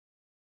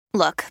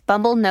Look,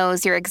 Bumble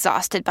knows you're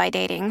exhausted by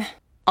dating.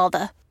 All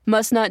the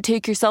must not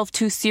take yourself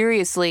too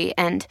seriously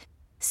and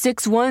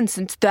 6'1"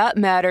 since that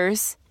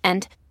matters.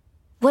 And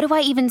what do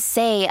I even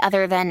say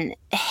other than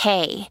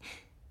hey?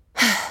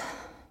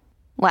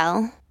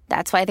 Well,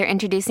 that's why they're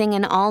introducing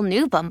an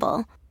all-new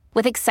Bumble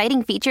with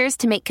exciting features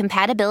to make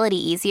compatibility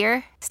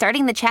easier,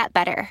 starting the chat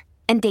better,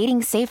 and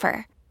dating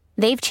safer.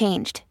 They've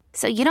changed,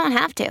 so you don't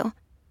have to.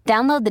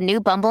 Download the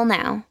new Bumble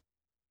now.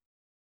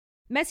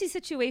 Messy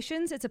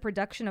Situations, it's a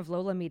production of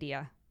Lola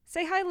Media.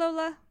 Say hi,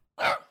 Lola.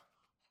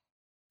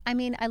 I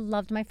mean, I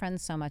loved my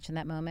friends so much in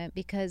that moment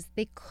because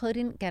they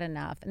couldn't get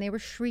enough and they were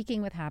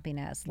shrieking with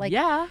happiness. Like,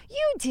 yeah,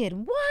 you did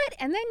what?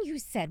 And then you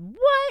said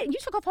what? And you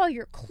took off all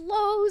your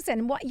clothes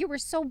and what? You were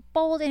so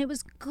bold and it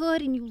was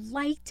good and you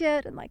liked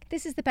it. And like,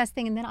 this is the best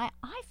thing. And then I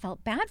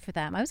felt bad for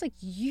them. I was like,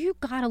 you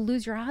gotta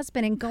lose your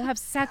husband and go have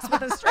sex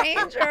with a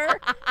stranger.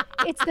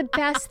 It's the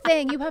best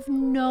thing. You have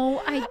no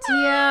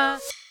idea.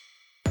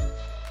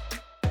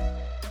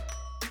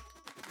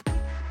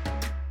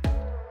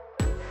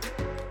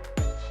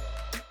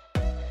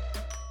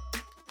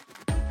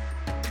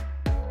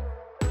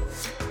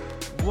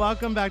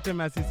 Welcome back to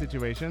Messy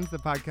Situations, the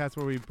podcast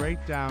where we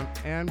break down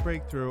and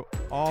break through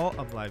all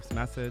of life's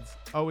messes,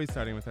 always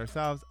starting with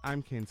ourselves.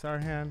 I'm Kane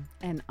Sarhan.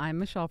 And I'm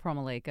Michelle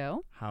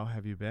Promaleko. How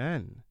have you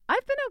been?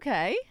 I've been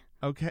okay.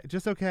 Okay,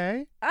 just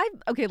okay?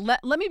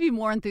 Let me be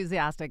more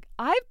enthusiastic.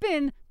 I've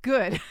been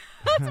good.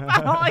 That's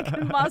about all I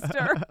can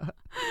muster.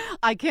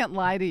 I can't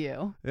lie to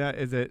you. Yeah,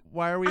 is it?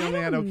 Why are we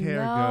only at okay or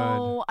good?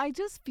 No, I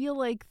just feel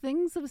like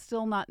things have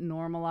still not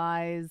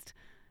normalized.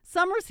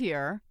 Summer's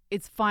here.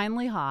 It's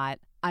finally hot.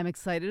 I'm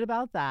excited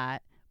about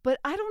that, but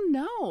I don't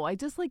know. I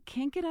just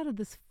can't get out of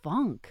this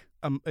funk.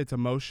 It's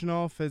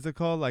emotional,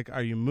 physical. Like,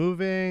 are you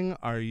moving?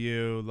 Are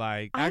you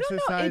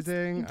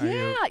exercising?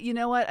 You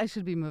know what? I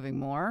should be moving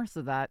more,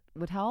 so that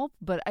would help.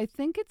 But I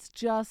think it's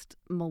just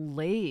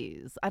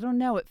malaise. I don't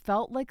know. It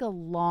felt like a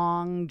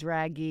long,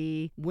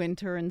 draggy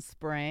winter and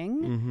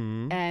spring.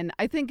 Mm-hmm. And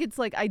I think it's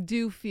I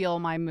do feel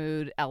my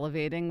mood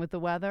elevating with the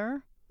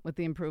weather. With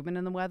the improvement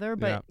in the weather.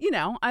 But,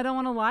 I don't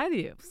want to lie to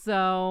you.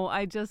 So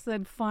I just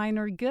said fine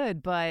or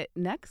good. But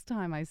next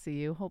time I see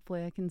you,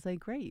 hopefully I can say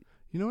great.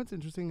 You know what's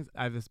interesting is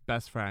I have this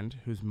best friend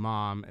whose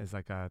mom is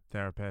like a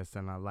therapist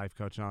and a life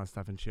coach and all that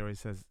stuff. And she always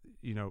says,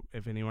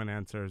 if anyone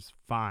answers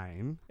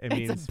fine,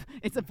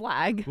 it's a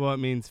flag. Well, it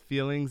means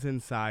feelings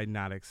inside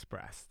not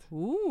expressed.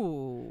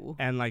 Ooh.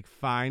 And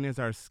fine is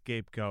our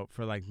scapegoat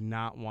for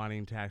not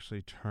wanting to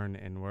actually turn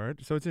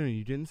inward. So it's interesting.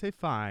 You didn't say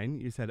fine.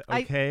 You said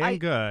okay and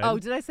good. Oh,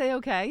 did I say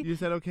okay? You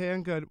said okay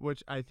and good,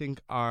 which I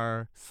think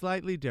are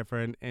slightly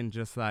different in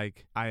just I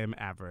am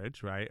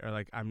average, right?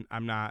 Or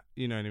I'm not,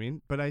 you know what I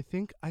mean? But I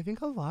think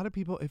a lot of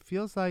people, it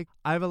feels like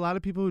I have a lot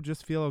of people who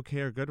just feel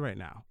okay or good right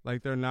now.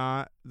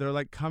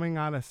 They're coming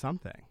out of something.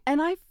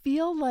 And I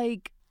feel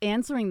like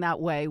answering that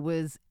way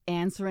was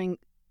answering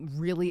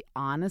really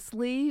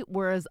honestly,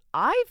 whereas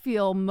I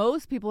feel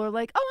most people are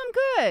like, oh, I'm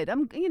good.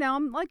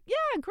 I'm like,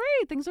 yeah,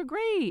 great. Things are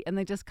great. And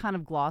they just kind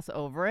of gloss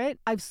over it.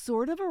 I've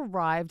sort of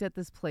arrived at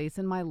this place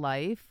in my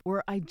life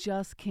where I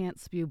just can't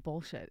spew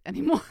bullshit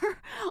anymore.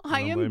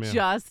 I am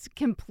just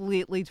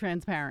completely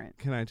transparent.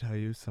 Can I tell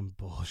you some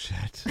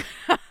bullshit?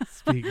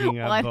 Speaking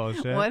of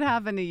bullshit. What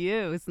happened to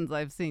you since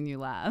I've seen you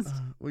last?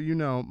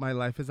 Well, my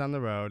life is on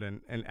the road.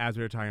 And as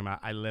we were talking about,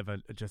 I live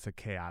just a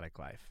chaotic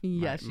life.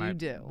 Yes, you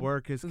do.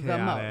 Work is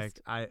chaotic.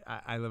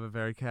 I live a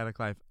very chaotic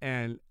life.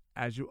 And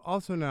as you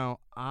also know,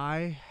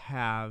 I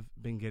have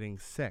been getting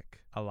sick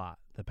a lot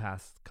the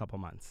past couple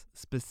months.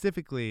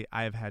 Specifically,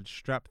 I have had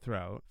strep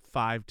throat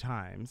 5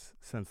 times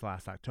since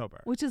last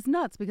October. Which is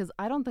nuts because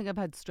I don't think I've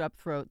had strep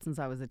throat since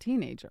I was a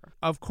teenager.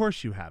 Of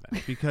course you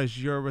haven't,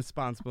 because you're a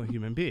responsible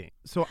human being.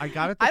 So I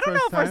got it the first time. I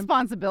don't know if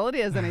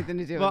responsibility has anything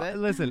to do with it. Well,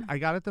 listen, I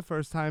got it the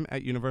first time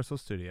at Universal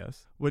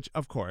Studios, which,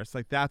 of course,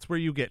 that's where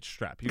you get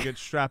strep. You get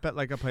strep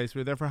at a place where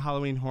you're there for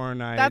Halloween Horror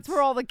Nights. That's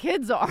where all the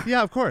kids are.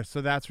 Yeah, of course.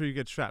 So that's where you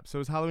get strep. So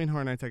it was Halloween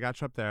Horror Nights. I got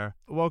strep there.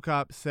 Woke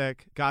up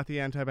sick, got the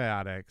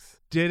antibiotics,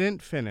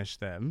 didn't finish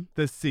them,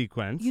 the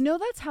sequence.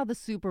 That's how the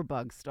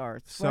superbug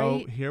starts, right?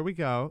 So here we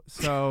go.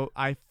 So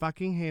I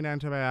fucking hate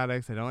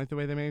antibiotics. I don't like the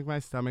way they make my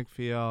stomach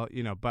feel,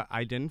 but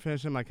I didn't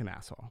finish them like an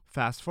asshole.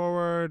 Fast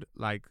forward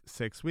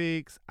 6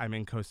 weeks. I'm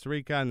in Costa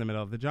Rica in the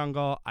middle of the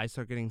jungle. I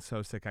start getting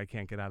so sick I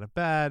can't get out of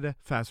bed.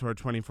 Fast forward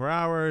 24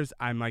 hours.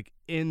 I'm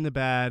in the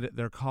bed.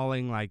 They're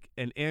calling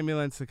an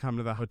ambulance to come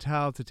to the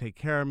hotel to take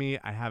care of me.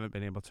 I haven't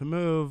been able to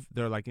move.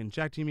 They're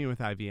injecting me with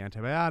IV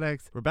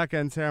antibiotics. Rebecca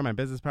and Sarah, my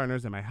business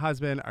partners, and my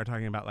husband are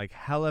talking about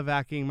hella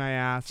vacuuming my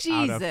ass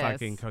out of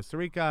fucking Costa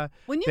Rica.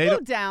 When you go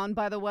down,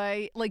 by the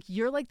way,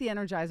 you're like the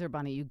Energizer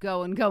Bunny. You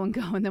go and go and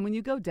go, and then when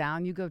you go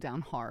down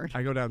hard.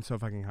 I go down so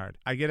fucking hard.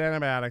 I get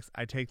antibiotics.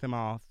 I take them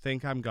all.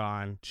 Think I'm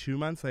gone. 2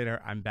 months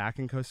later, I'm back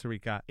in Costa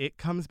Rica. It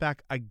comes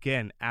back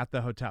again at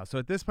the hotel. So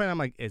at this point, I'm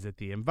like, is it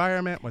the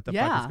environment? What the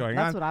fuck is going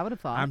on? That's what I would have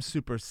thought. I'm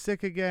super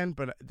sick again,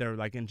 but they're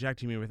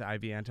injecting me with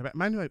IV antibiotics.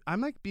 Mind you,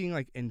 I'm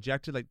being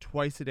injected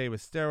twice a day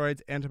with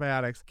steroids,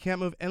 antibiotics. Can't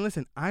move. And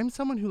listen, I'm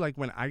someone who like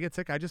when I get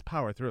sick, I just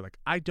power through. Like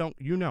I don't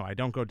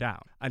go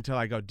down until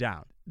I go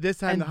down. This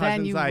time And the then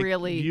husband's you like,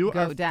 really you go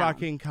are down.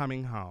 fucking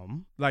coming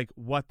home. Like,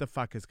 what the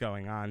fuck is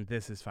going on?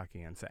 This is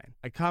fucking insane.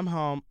 I come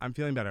home. I'm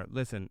feeling better.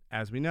 Listen,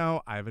 as we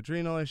know, I have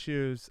adrenal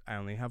issues. I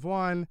only have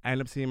one. I end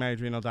up seeing my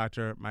adrenal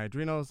doctor. My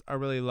adrenals are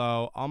really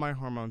low. All my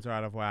hormones are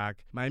out of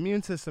whack. My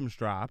immune system's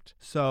dropped.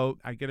 So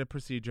I get a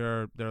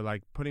procedure. They're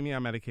like putting me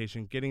on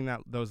medication, getting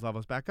those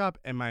levels back up.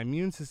 And my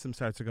immune system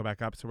starts to go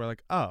back up. So we're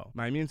like, oh,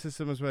 my immune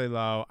system was really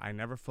low. I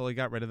never fully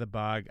got rid of the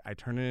bug. I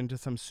turned it into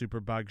some super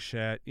bug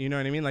shit. You know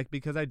what I mean? Like,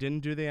 because I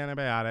didn't do the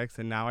antibiotics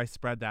and now I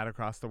spread that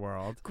across the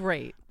world.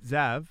 Great.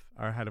 Zev,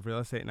 our head of real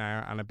estate, and I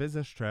are on a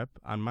business trip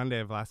on Monday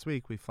of last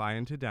week. We fly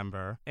into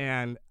Denver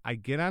and I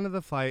get onto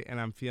the flight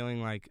and I'm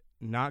feeling like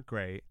not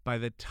great. By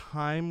the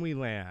time we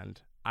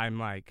land, I'm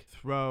like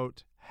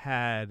throat,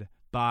 head,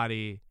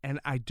 body, and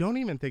I don't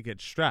even think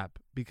it's strep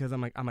because I'm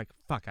like,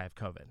 fuck, I have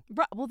COVID.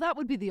 Right. Well, that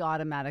would be the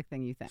automatic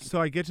thing you think.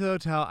 So I get to the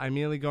hotel, I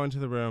immediately go into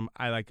the room,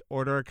 I like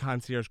order a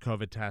concierge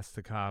COVID test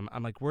to come.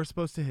 I'm like, we're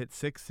supposed to hit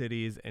 6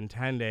 cities in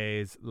 10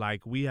 days.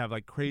 Like we have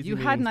like crazy You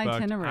had an meetings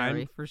booked.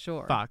 itinerary I'm for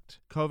sure. fucked.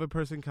 COVID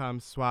person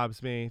comes,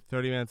 swabs me,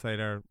 30 minutes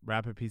later,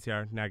 rapid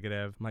PCR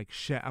negative. I'm like,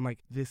 shit. I'm like,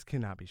 this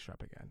cannot be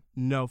strep again.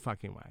 No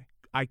fucking way.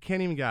 I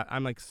can't even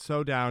I'm like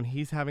so down.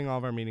 He's having all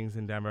of our meetings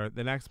in Denver.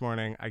 The next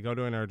morning, I go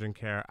to an urgent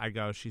care. I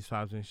go, she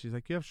swabs me. She's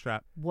like, you have strep.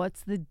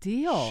 What's the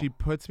deal? She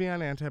puts me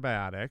on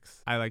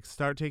antibiotics. I like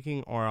start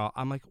taking oral.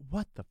 I'm like,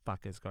 what the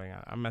fuck is going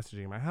on? I'm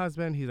messaging my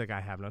husband. He's like,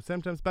 I have no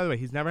symptoms. By the way,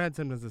 he's never had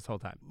symptoms this whole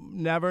time.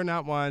 Never,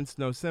 not once.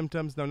 No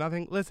symptoms, no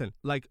nothing. Listen,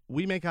 like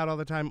we make out all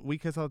the time. We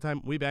kiss all the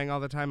time. We bang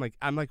all the time. Like,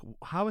 I'm like,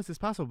 how is this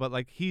possible? But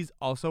like, he's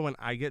also, when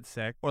I get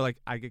sick or like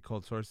I get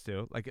cold sores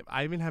too. Like if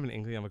I even have an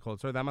inkling of a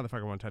cold sore, that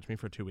motherfucker won't touch me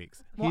for 2 weeks.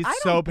 Well, He's I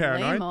so don't blame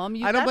paranoid.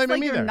 him. I don't blame that's him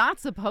like either. You're not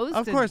supposed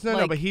Of to. course, no,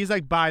 like, but he's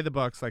like by the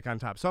books, like on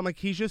top. So I'm like,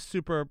 he's just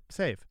super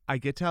safe. I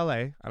get to LA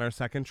on our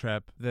second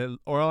trip. The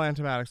oral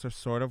antibiotics are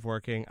sort of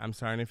working. I'm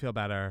starting to feel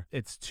better.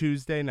 It's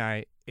Tuesday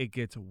night. It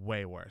gets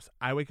way worse.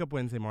 I wake up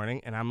Wednesday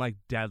morning and I'm like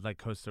dead like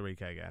Costa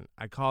Rica again.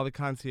 I call the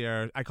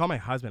concierge. I call my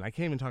husband. I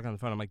can't even talk on the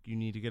phone. I'm like, you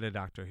need to get a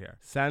doctor here.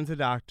 Sends a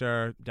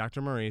doctor,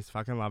 Dr. Maurice,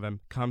 fucking love him.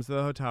 Comes to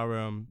the hotel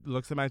room,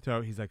 looks at my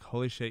throat. He's like,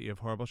 holy shit, you have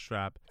horrible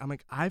strep. I'm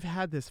like, I've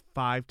had this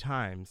 5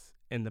 times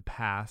in the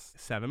past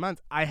 7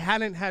 months. I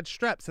hadn't had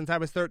strep since I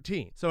was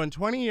 13. So in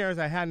 20 years,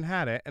 I hadn't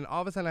had it. And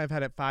all of a sudden, I've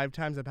had it 5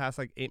 times the past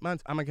like 8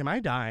 months. I'm like, am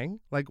I dying?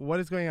 Like, what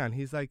is going on?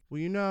 He's like,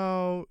 well, you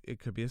know, it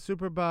could be a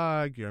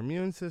superbug, your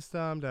immune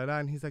system, da da.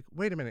 And he's like,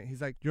 wait a minute.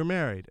 He's like, you're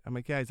married. I'm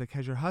like, yeah. He's like,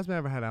 has your husband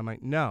ever had it? I'm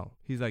like, no.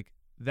 He's like,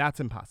 that's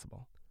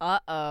impossible.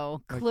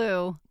 Uh-oh. Like,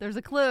 Clue. There's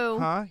a clue.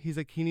 Huh? He's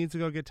like, he needs to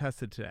go get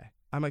tested today.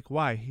 I'm like,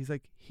 why? He's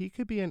like, he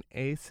could be an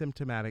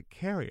asymptomatic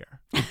carrier.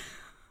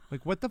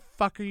 Like, what the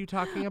fuck are you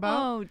talking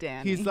about? Oh,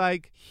 Danny. He's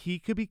like, he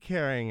could be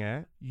carrying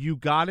it. You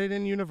got it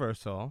in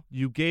Universal.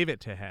 You gave it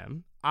to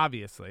him,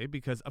 obviously,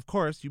 because, of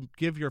course, you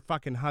give your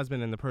fucking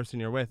husband and the person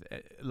you're with,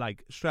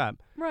 like, strep.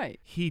 Right.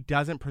 He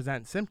doesn't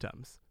present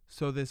symptoms.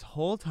 So this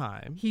whole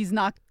time, He's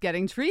not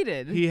getting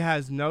treated. he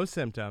has no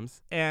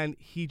symptoms, and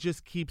he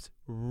just keeps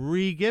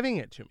re-giving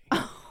it to me.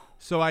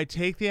 So I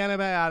take the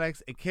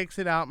antibiotics, it kicks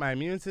it out, my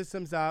immune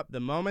system's up.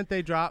 The moment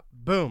they drop,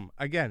 boom,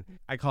 again.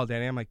 I call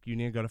Danny, I'm like, you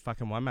need to go to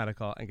fucking One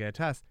Medical and get a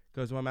test.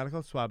 Goes to One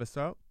Medical, swab his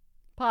throat.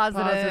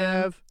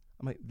 Positive.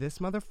 I'm like, this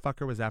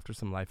motherfucker was after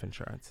some life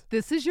insurance.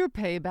 This is your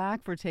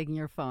payback for taking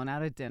your phone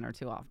out at dinner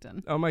too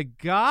often. Oh my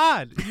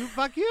God,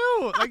 fuck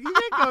you. Like, you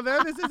can't go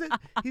there. This isn't,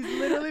 he's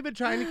literally been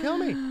trying to kill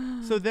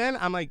me. So then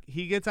I'm like,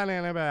 he gets on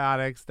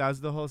antibiotics,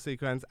 does the whole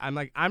sequence. I'm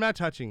like, I'm not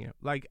touching you.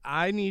 Like,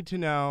 I need to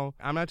know,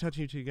 I'm not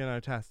touching you till you get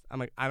another test. I'm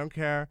like, I don't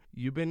care.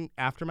 You've been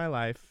after my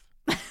life.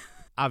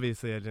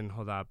 Obviously, I didn't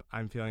hold up.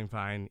 I'm feeling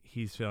fine.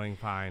 He's feeling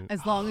fine.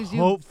 As long as you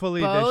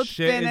hopefully both this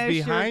shit is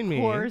finish behind your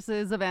me.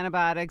 courses of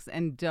antibiotics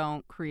and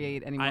don't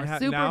create any more now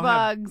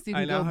superbugs, you I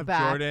can now go have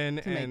back Jordan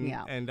to making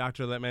out. and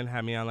Dr. Littman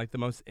had me on like the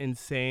most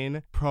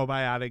insane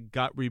probiotic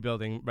gut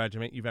rebuilding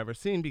regimen you've ever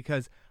seen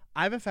because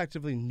I've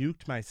effectively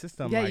nuked my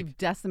system Yeah, like you've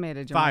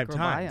decimated your 5 microbiome.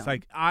 times.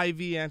 Like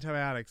IV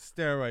antibiotics,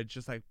 steroids,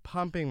 just like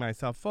pumping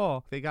myself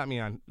full. They got me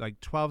on like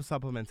 12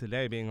 supplements a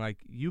day being like,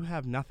 you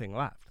have nothing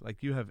left.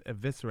 Like you have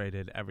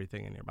eviscerated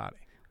everything in your body.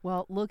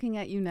 Well, looking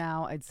at you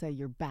now, I'd say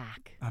you're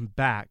back. I'm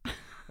back.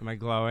 Am I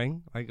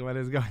glowing? Like what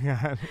is going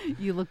on?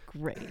 You look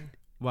great.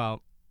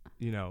 Well,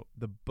 you know,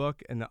 the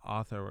book and the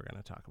author we're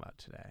going to talk about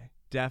today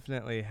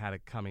definitely had a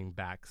coming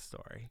back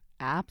story.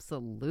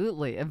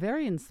 Absolutely. A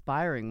very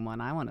inspiring one,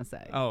 I want to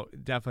say. Oh,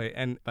 definitely.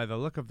 And by the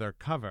look of their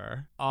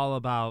cover, all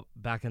about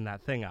backing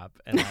that thing up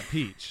and that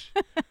peach.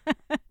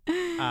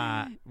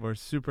 We're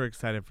super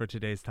excited for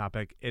today's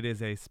topic. It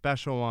is a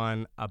special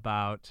one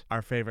about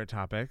our favorite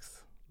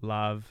topics: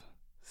 love,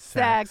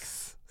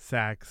 sex,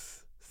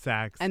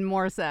 And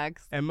more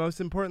sex. and most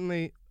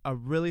importantly, a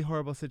really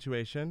horrible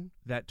situation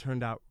that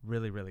turned out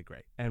really, really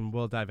great. And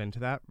we'll dive into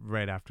that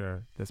right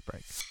after this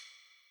break.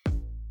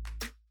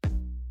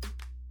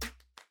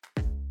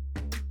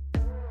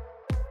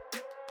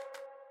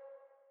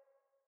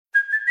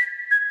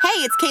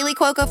 Hey, it's Kaylee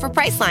Cuoco for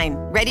Priceline.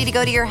 Ready to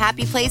go to your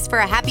happy place for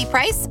a happy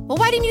price? Well,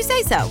 why didn't you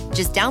say so?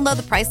 Just download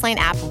the Priceline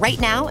app right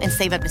now and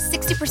save up to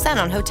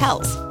 60% on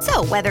hotels.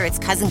 So whether it's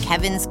Cousin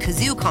Kevin's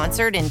Kazoo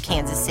Concert in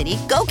Kansas City,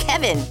 go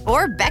Kevin,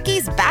 or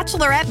Becky's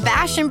Bachelorette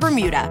Bash in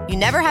Bermuda, you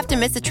never have to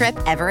miss a trip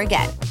ever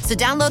again. So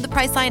download the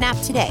Priceline app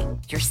today.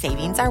 Your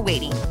savings are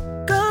waiting.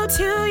 Go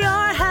to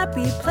your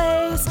happy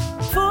place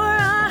for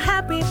a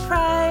happy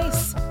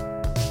price.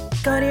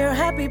 Go to your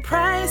happy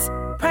price,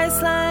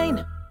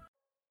 Priceline.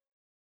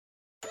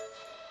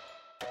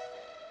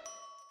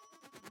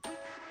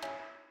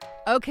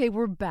 Okay,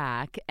 we're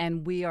back,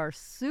 and we are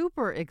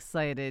super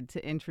excited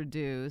to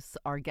introduce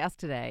our guest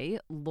today,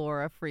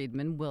 Laura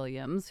Friedman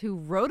Williams, who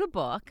wrote a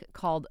book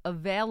called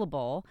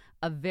Available,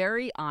 A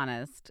Very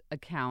Honest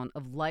Account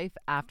of Life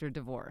After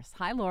Divorce.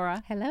 Hi,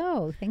 Laura.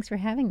 Hello. Thanks for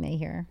having me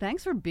here.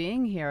 Thanks for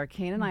being here.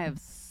 Kane and I have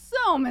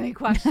so many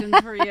questions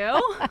for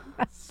you.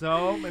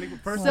 So many.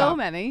 First So off,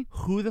 many.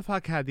 who the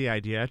fuck had the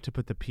idea to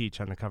put the peach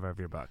on the cover of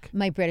your book?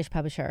 My British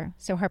publisher,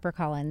 so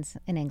HarperCollins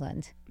in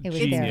England. It was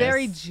Genius. It's theirs.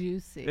 very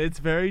juicy. It's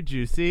very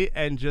juicy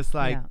and just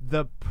like Yeah.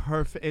 the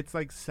perfect. It's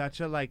like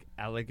such a like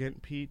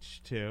elegant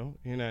peach too.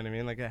 You know what I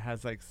mean? Like it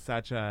has like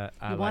such a.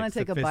 You wanna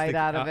take a bite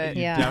out of it?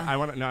 Yeah. I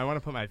want to. No, I want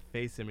to put my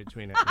face in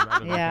between it. And rub it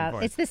back and Yeah,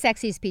 forth. it's the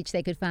sexiest peach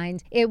they could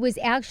find. It was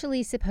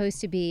actually supposed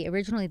to be,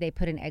 originally they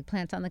put an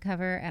eggplant on the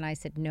cover, and I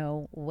said,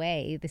 no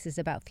way. This is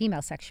about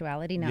female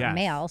sexuality, not Yes.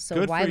 male. So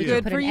Good why for would you. you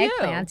Good put for an you.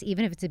 eggplant,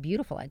 even if it's a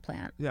beautiful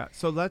eggplant? Yeah.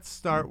 So let's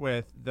start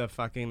with the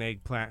fucking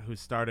eggplant who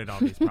started all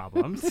these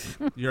problems.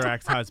 Your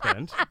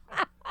ex-husband.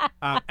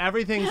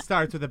 Everything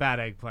starts with a bad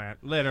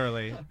eggplant,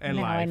 literally, in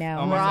No, life. I know.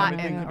 Almost Rotten,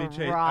 everything can be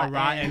changed. rotten. A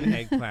rotten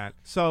eggplant.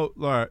 So,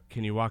 Laura,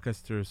 can you walk us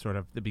through sort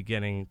of the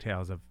beginning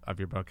tales of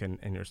your book and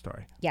your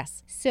story?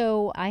 Yes.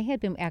 So I had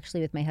been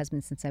actually with my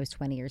husband since I was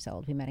 20 years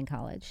old. We met in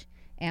college,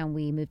 and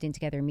we moved in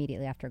together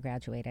immediately after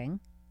graduating.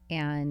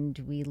 And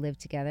we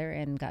lived together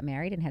and got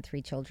married and had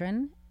 3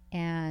 children.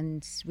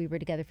 And we were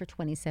together for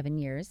 27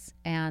 years.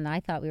 And I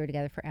thought we were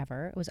together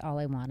forever. It was all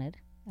I wanted.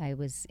 I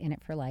was in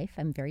it for life.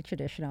 I'm very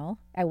traditional.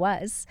 I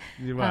was.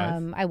 You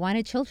was. I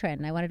wanted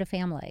children. I wanted a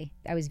family.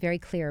 I was very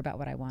clear about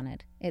what I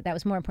wanted. That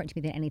was more important to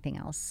me than anything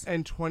else.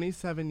 And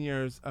 27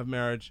 years of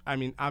marriage. I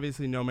mean,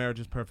 obviously, no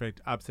marriage is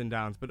perfect, ups and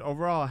downs, but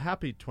overall, a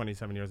happy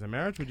 27 years of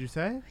marriage, would you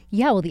say?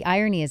 Yeah, well, the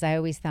irony is I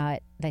always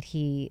thought that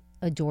he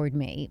adored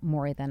me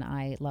more than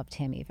I loved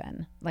him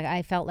even. Like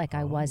I felt like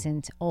I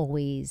wasn't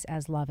always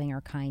as loving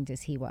or kind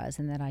as he was,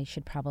 and that I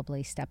should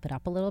probably step it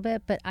up a little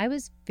bit. But I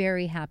was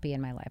very happy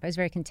in my life. I was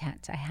very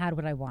content. I had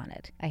what I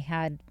wanted. I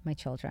had my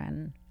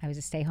children. I was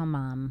a stay-home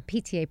mom,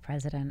 PTA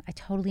president. I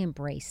totally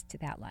embraced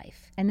that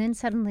life. And then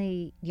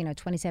suddenly,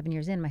 27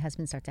 years in, my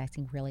husband starts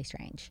acting really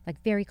strange,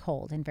 like very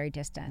cold and very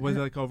distant. Was it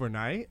like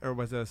overnight or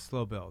was it a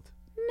slow build?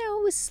 No,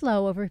 it was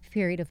slow over a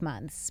period of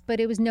months, but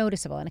it was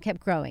noticeable, and it kept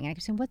growing. I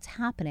kept saying, "What's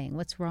happening?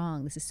 What's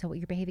wrong? This is so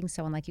you're behaving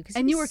so unlike you."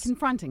 And you were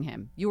confronting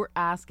him. You were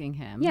asking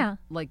him. Yeah.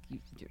 Like,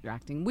 you're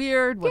acting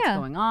weird. What's Yeah.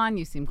 going on?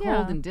 You seem cold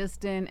Yeah. and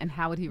distant. And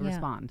how would he Yeah.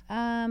 respond?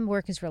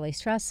 Work is really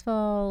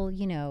stressful.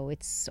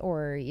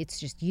 It's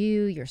just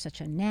you. You're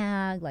such a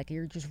nag. Like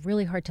you're just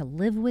really hard to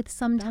live with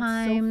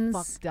sometimes.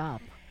 That's so fucked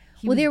up.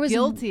 He Well, was there was-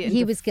 guilty. And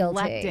he was guilty.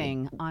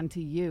 deflecting onto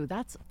you.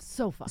 That's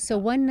so fucked So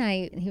up. one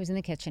night he was in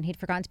the kitchen. He'd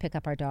forgotten to pick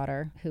up our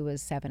daughter, who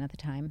was 7 at the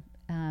time.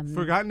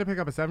 Forgotten to pick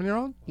up a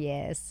 7-year-old?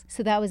 Yes.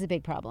 So that was a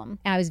big problem.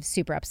 I was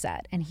super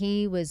upset, and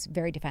he was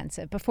very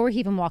defensive. Before he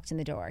even walked in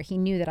the door, he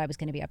knew that I was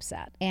going to be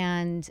upset.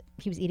 And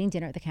he was eating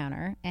dinner at the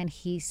counter, and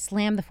he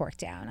slammed the fork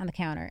down on the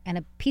counter, and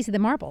a piece of the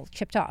marble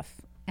chipped off.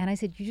 And I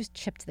said, "You just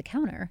chipped the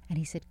counter." And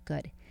he said,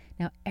 "Good.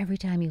 Now, every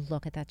time you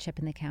look at that chip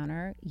in the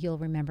counter, you'll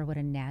remember what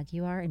a nag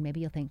you are, and maybe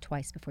you'll think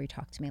twice before you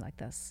talk to me like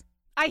this."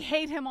 I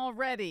hate him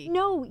already.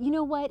 No, you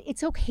know what?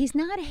 It's okay. He's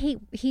not a hate.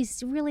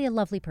 He's really a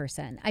lovely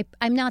person.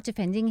 I'm not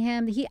defending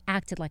him. He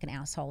acted like an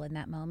asshole in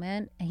that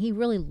moment, and he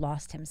really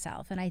lost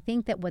himself. And I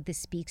think that what this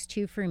speaks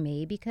to for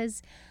me,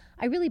 because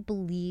I really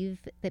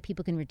believe that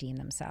people can redeem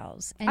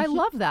themselves. And I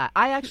love that.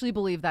 I actually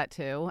believe that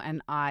too.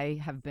 And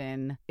I have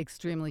been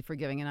extremely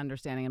forgiving and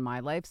understanding in my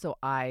life. So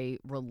I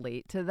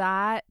relate to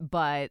that.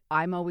 But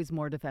I'm always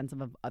more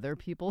defensive of other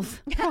people's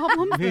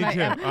problems Me than I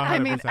too, am.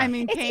 100%. I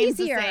mean, It's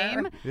Kane's easier. the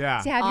same. Yeah.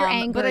 to have your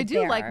anger But I do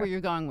there. like where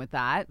you're going with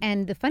that.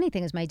 And the funny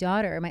thing is, my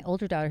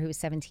older daughter, who was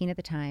 17 at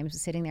the time,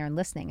 was sitting there and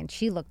listening, and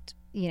she looked,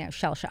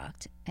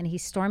 shell-shocked. And he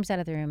storms out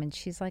of the room, and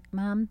she's like,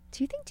 "Mom,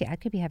 do you think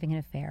Dad could be having an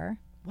affair?"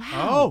 Wow.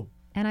 Oh.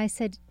 And I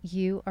said,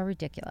 "You are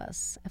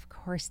ridiculous. Of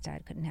course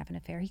Dad couldn't have an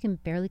affair. He can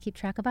barely keep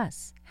track of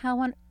us. How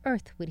on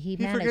earth would he He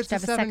manage forgets to a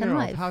have a second 7-year-old.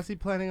 life?" How's he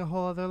planning a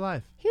whole other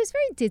life? He was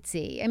very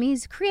ditzy. I mean,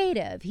 he's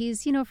creative.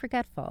 He's,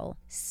 forgetful.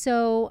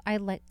 So I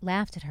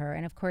laughed at her.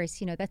 And of course,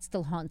 that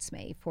still haunts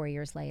me 4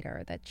 years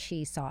later that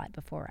she saw it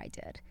before I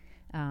did.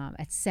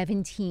 at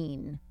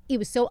 17. It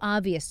was so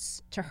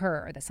obvious to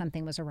her that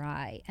something was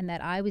awry and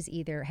that I was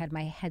either had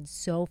my head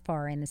so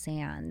far in the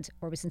sand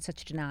or was in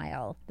such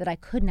denial that I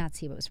could not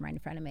see what was right in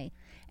front of me.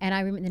 And I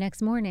remember the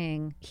next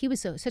morning, he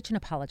was such an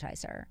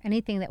apologizer.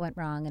 Anything that went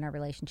wrong in our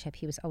relationship,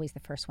 he was always the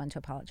first one to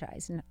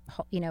apologize. And,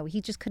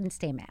 he just couldn't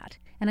stay mad.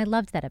 And I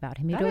loved that about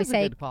him. He'd That always is a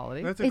say, good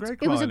quality. That's a great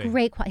it was quality. a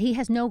great quality. He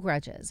has no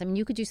grudges. I mean,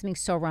 you could do something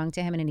so wrong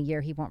to him, and in a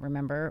year he won't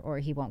remember or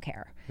he won't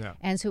care. Yeah.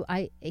 And so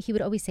he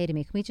would always say to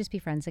me, "Can we just be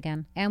friends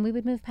again?" And we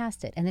would move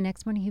past it. And the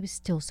next morning he was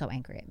still so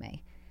angry at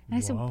me. And I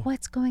said,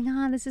 "What's going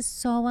on? This is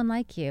so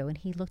unlike you." And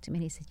he looked at me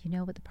and he said, "You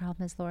know what the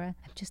problem is, Laura?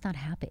 I'm just not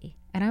happy."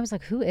 And I was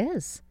like, "Who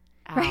is?"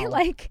 Right? Ow.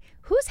 Like,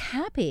 who's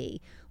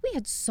happy? We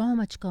had so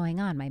much going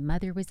on. My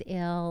mother was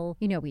ill.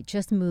 We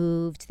just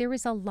moved. There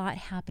was a lot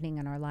happening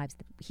in our lives.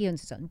 He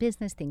owns his own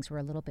business. Things were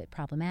a little bit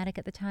problematic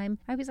at the time.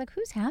 I was like,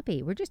 who's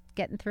happy? We're just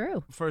getting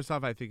through. First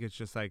off, I think it's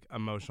just like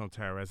emotional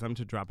terrorism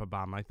to drop a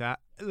bomb like that.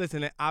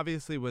 Listen, it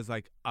obviously was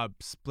like a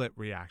split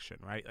reaction,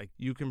 right? Like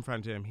you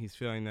confronted him, he's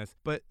feeling this.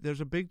 But there's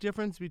a big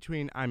difference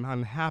between I'm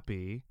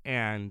unhappy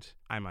and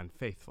I'm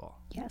unfaithful.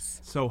 Yes.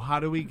 So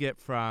how do we get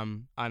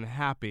from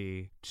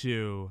unhappy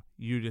to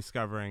you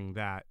discovering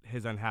that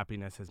his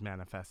unhappiness has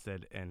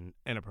manifested in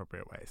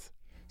inappropriate ways?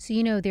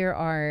 So, there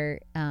are,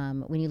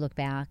 when you look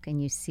back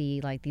and you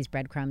see like these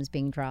breadcrumbs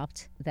being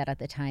dropped that at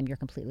the time you're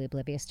completely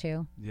oblivious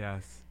to.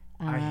 Yes.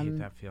 I hate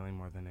that feeling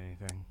more than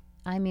anything.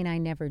 I mean, I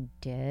never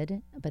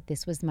did, but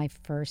this was my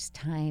first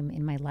time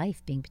in my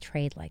life being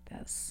betrayed like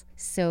this.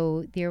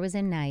 So there was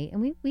a night,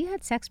 and we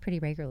had sex pretty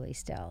regularly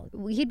still.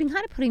 He'd been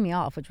kind of putting me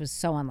off, which was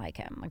so unlike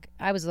him. Like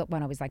I was the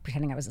one always like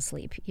pretending I was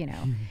asleep,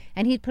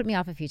 and he'd put me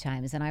off a few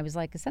times, and I was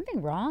like, is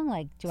something wrong?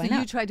 Like, do I So not?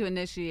 you tried to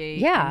initiate,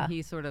 Yeah. and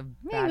he sort of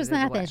He batted was it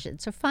not away. that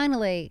shit. So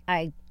finally,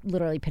 I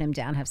literally put him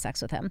down, have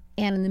sex with him.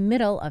 And in the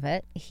middle of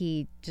it,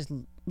 he just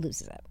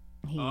loses it.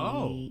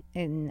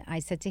 And I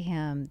said to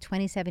him,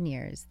 27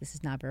 years, this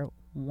has never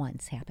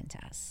once happened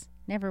to us.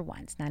 Never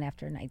once. Not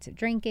after nights of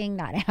drinking,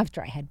 not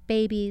after I had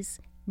babies.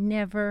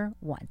 Never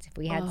once. If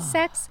we had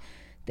sex,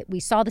 that we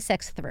saw the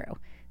sex through.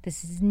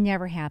 This has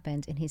never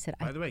happened. And he said,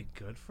 By the way,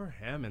 good for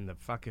him and the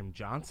fucking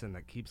Johnson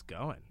that keeps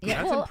going. Yeah,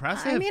 That's well,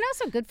 impressive. I mean,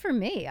 also good for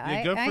me.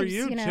 Yeah, good for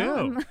you,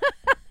 too.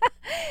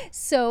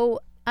 So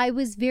I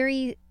was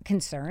very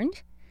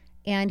concerned.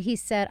 And he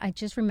said, I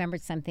just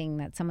remembered something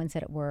that someone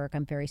said at work.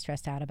 I'm very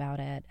stressed out about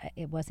it.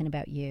 It wasn't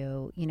about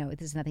you. This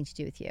has nothing to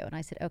do with you. And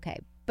I said, okay.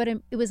 But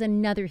it was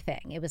another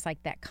thing. It was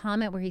like that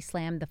comment where he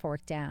slammed the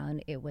fork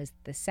down. It was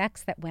the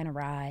sex that went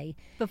awry.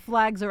 The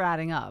flags are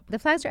adding up. The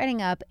flags are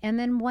adding up. And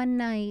then one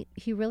night,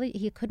 he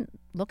couldn't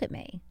look at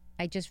me.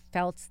 I just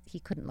felt he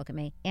couldn't look at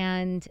me.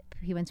 And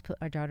he went to put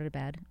our daughter to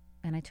bed.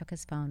 And I took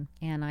his phone.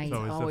 And I It's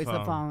Always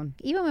the phone.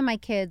 even when my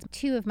kids,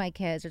 2 of my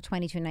kids are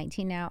 22 and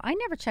 19 now, I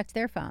never checked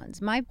their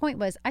phones. My point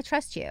was, I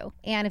trust you.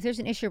 And if there's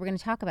an issue, we're going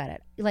to talk about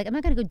it. Like, I'm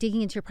not going to go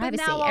digging into your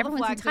privacy. But now all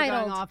Everyone's the flags entitled.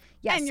 are going off,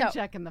 Yeah, and you're so-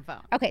 checking the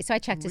phone. Okay, so I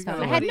checked his We got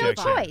phone. a I had red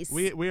no flag. choice.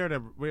 We are at a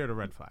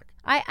red flag.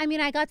 I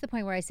mean, I got to the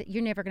point where I said,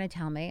 you're never going to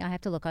tell me. I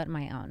have to look on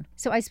my own.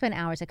 So I spent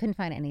hours. I couldn't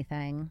find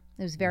anything.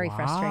 It was very Wow.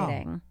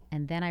 frustrating.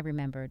 And then I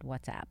remembered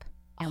WhatsApp.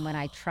 And when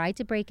I tried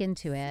to break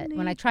into it,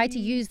 when I tried to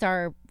use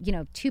our,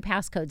 2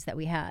 passcodes that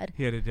we had,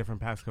 He had a different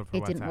passcode for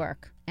it WhatsApp. didn't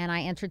work. And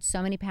I entered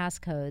so many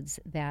passcodes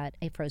that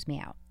it froze me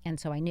out. And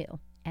so I knew.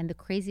 And the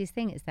craziest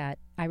thing is that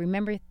I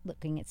remember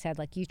looking, it said,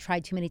 like, you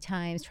tried too many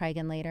times, try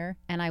again later.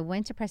 And I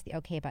went to press the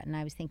OK button.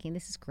 I was thinking,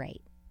 this is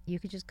great. You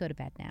could just go to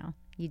bed now.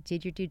 You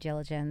did your due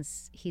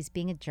diligence. He's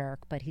being a jerk,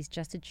 but he's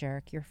just a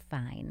jerk. You're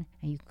fine.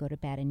 And you can go to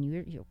bed, and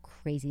you're a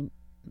crazy,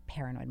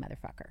 paranoid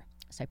motherfucker.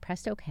 So I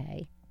pressed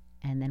OK,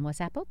 and then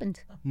WhatsApp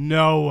opened.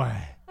 No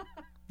way.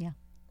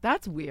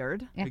 That's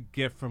weird. Yeah. A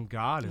gift from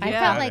God. Is I what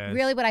felt that like is.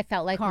 really what I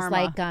felt like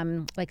Karma.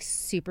 was like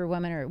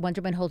Superwoman or Wonder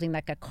Woman holding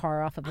like a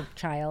car off of a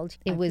child.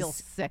 It I was feel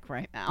sick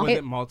right now. Was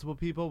it multiple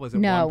people? Was it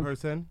No. one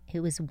person? It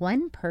was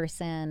one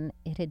person.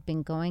 It had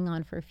been going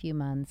on for a few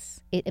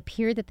months. It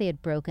appeared that they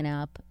had broken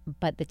up,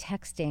 but the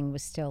texting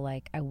was still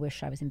like, I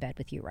wish I was in bed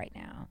with you right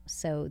now.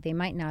 So they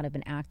might not have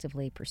been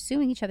actively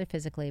pursuing each other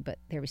physically, but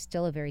there was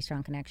still a very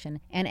strong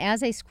connection. And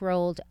as I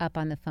scrolled up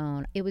on the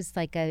phone, it was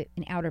like an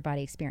outer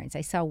body experience.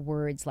 I saw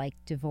words like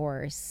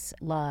divorce,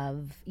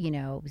 love,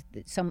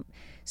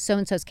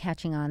 so-and-so's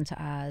catching on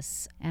to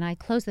us. And I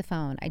closed the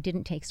phone. I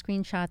didn't take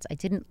screenshots. I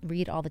didn't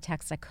read all the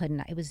texts. I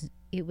couldn't. It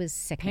was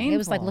sickening. It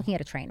was like Painful. looking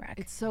at a train wreck.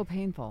 It's so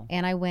painful.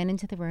 And I went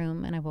into the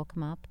room and I woke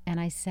him up and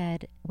I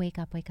said, wake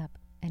up, wake up.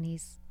 And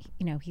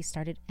he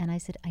started, and I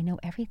said, I know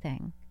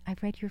everything.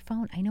 I've read your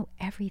phone. I know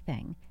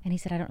everything. And he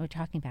said, I don't know what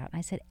you're talking about. And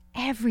I said,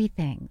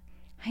 everything.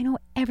 I know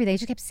everything. I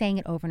just kept saying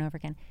it over and over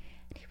again.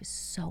 And he was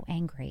so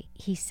angry.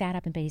 He sat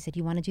up in bed. He said,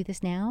 you want to do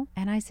this now?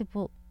 And I said,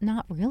 well,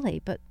 not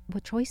really, but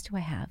what choice do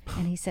I have?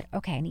 And he said,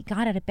 okay. And he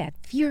got out of bed,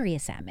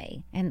 furious at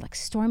me, and like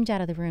stormed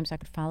out of the room so I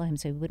could follow him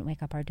so he wouldn't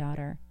wake up our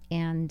daughter.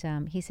 And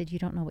he said, you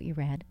don't know what you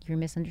read. You're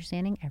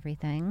misunderstanding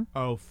everything.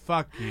 Oh,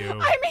 fuck you.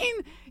 I mean,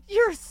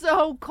 you're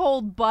so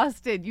cold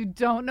busted. You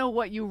don't know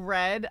what you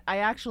read. I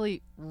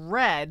actually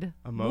read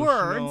Emotional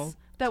words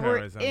that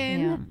terrorism. we're in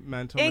Yeah.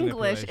 Mental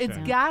English. It's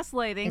manipulation.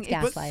 gaslighting. It's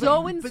It's gaslighting.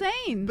 so But-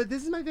 insane. But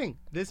this is my thing.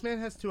 This man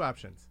has two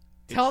options.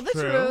 Tell It's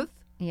the true, truth.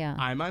 Yeah.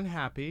 I'm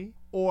unhappy,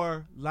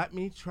 or let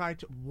me try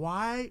to.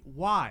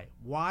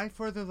 Why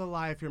further the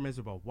lie if you're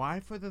miserable? Why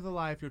further the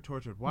lie if you're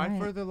tortured? Why Right.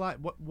 further lie?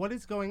 What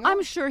is going on?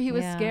 I'm sure he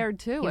was Yeah. scared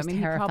too. He was I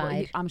mean,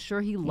 terrified. I'm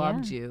sure he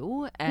loved Yeah.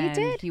 you, and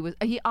did.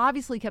 He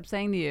obviously kept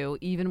saying to you,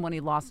 even when he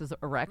lost his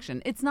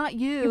erection, "It's not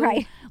you.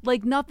 Right.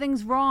 Like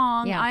nothing's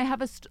wrong. Yeah. I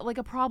have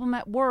a problem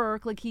at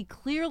work." Like he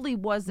clearly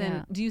wasn't.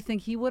 Yeah. Do you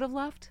think he would have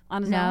left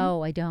on his own?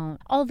 No, I don't.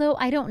 Although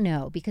I don't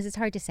know because it's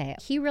hard to say.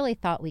 He really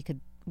thought we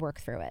could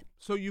work through it.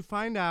 So you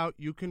find out,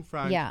 you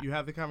confront, Yeah. you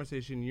have the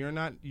conversation. You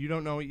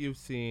don't know what you've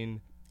seen.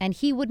 And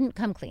he wouldn't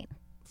come clean.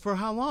 For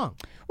how long?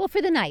 Well,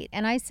 for the night.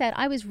 And I said,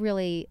 I was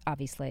really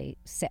obviously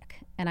sick.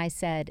 And I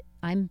said,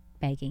 I'm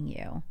begging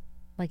you.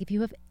 Like, if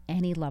you have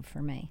any love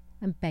for me,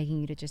 I'm begging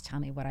you to just tell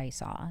me what I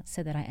saw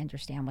so that I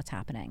understand what's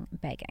happening. I'm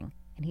begging.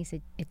 And he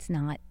said, it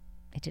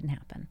didn't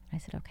happen. I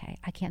said, okay,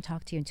 I can't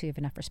talk to you until you have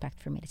enough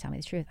respect for me to tell me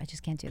the truth. I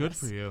just can't do Good this.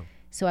 for you.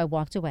 So I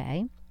walked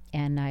away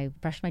and I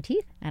brushed my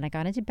teeth and I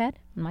got into bed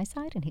on my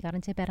side and he got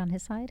into bed on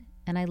his side.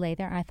 And I lay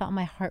there and I thought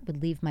my heart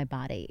would leave my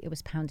body. It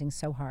was pounding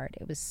so hard.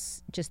 It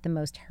was just the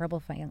most terrible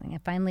feeling.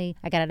 And finally,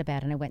 I got out of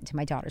bed and I went into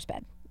my daughter's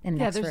bed in the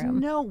Yeah, next there's room.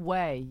 no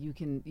way you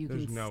can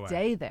There's no way.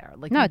 stay there.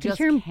 Like No, you I could just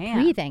hear him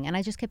can't. breathing. And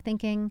I just kept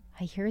thinking,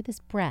 I hear this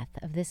breath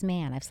of this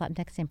man. I've slept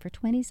next to him for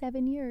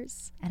 27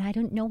 years. And I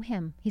don't know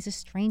him. He's a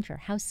stranger.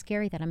 How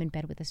scary that I'm in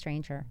bed with a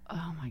stranger.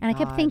 Oh my god. And I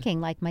kept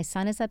thinking, like, my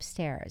son is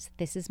upstairs.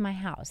 This is my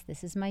house.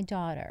 This is my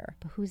daughter.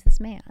 But who's this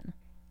man?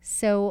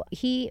 So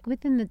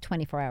within the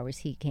 24 hours,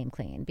 he came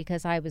clean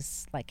because I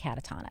was like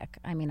catatonic.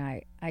 I mean,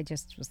 I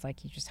just was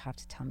like, you just have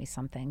to tell me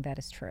something that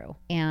is true.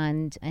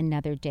 And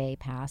another day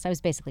passed. I was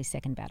basically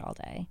sick in bed all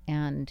day.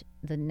 And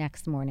the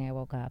next morning I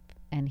woke up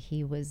and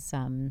he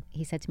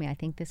said to me, I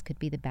think this could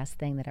be the best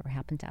thing that ever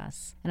happened to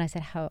us. And I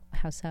said, how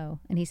so?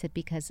 And he said,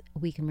 because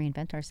we can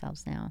reinvent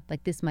ourselves now.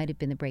 Like this might have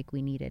been the break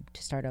we needed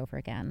to start over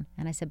again.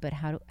 And I said, but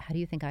how do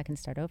you think I can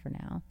start over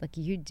now? Like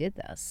you did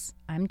this.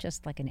 I'm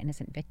just like an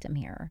innocent victim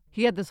here.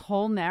 He had this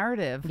whole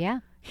narrative. Yeah,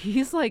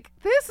 He's like,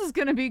 this is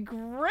going to be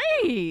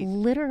great.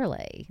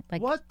 literally.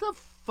 Like What the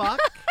fuck?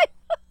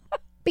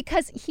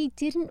 because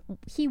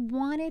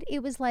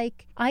it was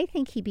like, I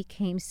think he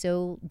became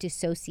so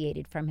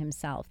dissociated from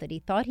himself that he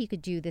thought he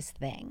could do this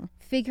thing,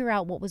 figure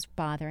out what was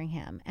bothering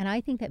him. And I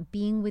think that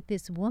being with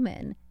this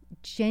woman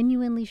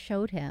genuinely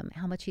showed him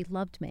how much he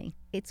loved me.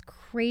 It's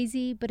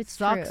crazy, but it's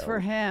Sucks true. for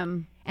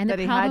him And the that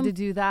he had problem- to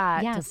do that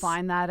to Yes.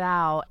 find that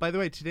out. By the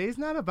way, today's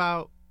not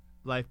about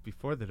life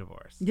before the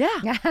divorce.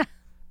 Yeah.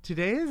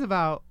 Today is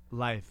about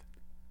life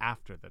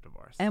after the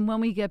divorce. And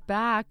when we get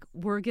back,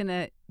 we're going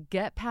to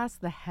get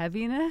past the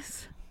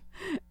heaviness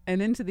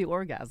and into the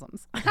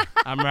orgasms.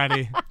 I'm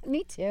ready.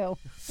 Me too.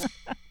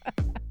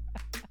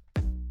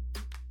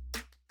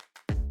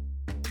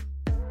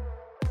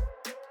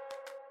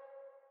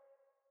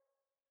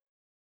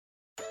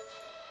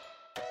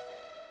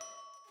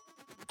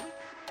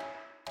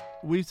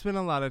 We've spent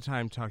a lot of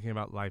time talking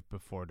about life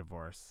before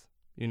divorce.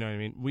 You know what I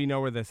mean? We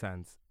know where this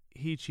ends.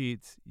 He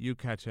cheats, you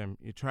catch him,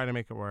 you try to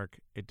make it work,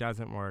 it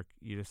doesn't work,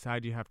 you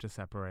decide you have to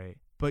separate.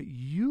 But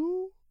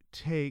you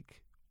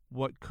take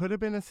what could have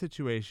been a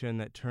situation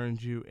that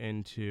turned you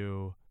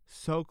into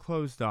so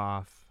closed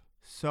off,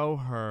 so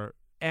hurt,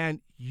 and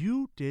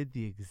you did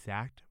the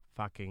exact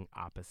fucking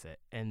opposite.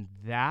 And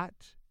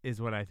that is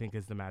what I think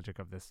is the magic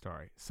of this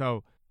story.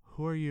 So,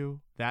 who are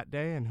you that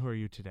day and who are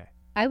you today?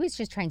 I was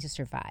just trying to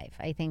survive.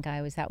 I think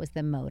that was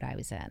the mode I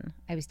was in.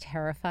 I was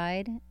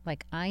terrified.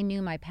 Like I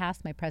knew my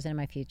past, my present, and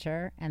my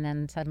future. And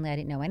then suddenly I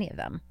didn't know any of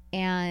them.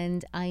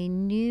 And I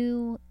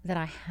knew that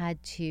I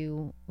had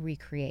to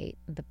recreate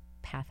the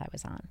path I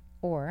was on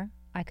or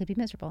I could be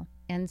miserable.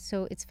 And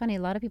so it's funny. A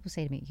lot of people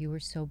say to me, you were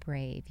so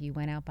brave. You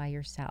went out by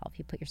yourself.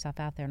 You put yourself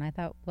out there. And I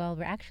thought, well,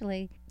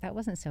 actually, that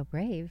wasn't so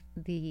brave.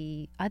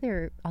 The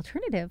other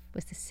alternative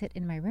was to sit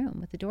in my room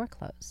with the door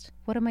closed.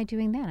 What am I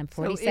doing then? I'm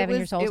 47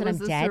 years old and I'm It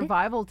was dead. a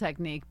survival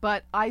technique,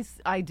 but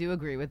I do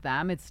agree with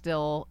them. It's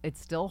still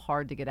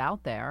hard to get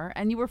out there.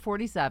 And you were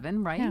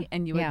 47, right? Yeah.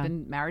 And you had Yeah.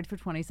 been married for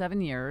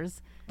 27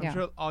 years. I'm Yeah.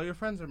 sure all your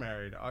friends are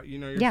married. You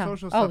know, your Yeah.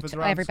 social Oh, stuff is to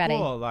around everybody.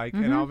 school. Like,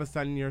 and all of a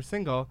sudden you're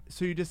single.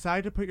 So you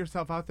decide to put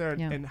yourself out there.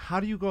 Yeah. And how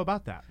do you go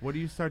about that? What do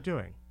you start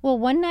doing? Well,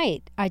 one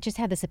night I just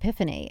had this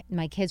epiphany.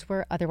 My kids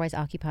were otherwise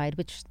occupied,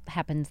 which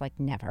happens like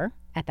never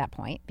at that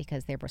point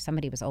because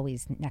somebody was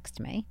always next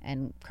to me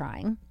and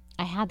crying.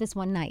 I had this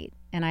one night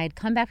and I had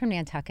come back from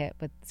Nantucket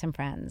with some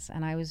friends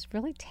and I was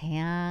really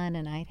tan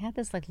and I'd had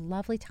this like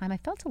lovely time. I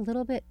felt a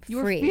little bit free.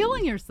 You were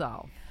feeling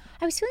yourself.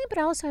 I was feeling, but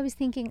also I was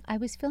thinking, I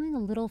was feeling a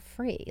little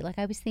free. Like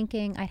I was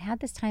thinking I'd had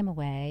this time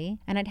away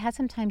and I'd had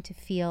some time to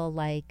feel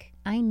like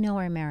I know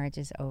our marriage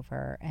is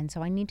over, and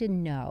so I need to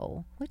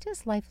know, what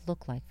does life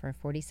look like for a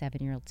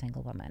 47-year-old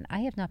single woman? I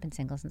have not been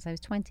single since I was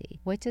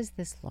 20. What does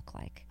this look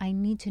like? I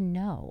need to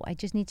know. I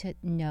just need to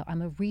know.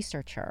 I'm a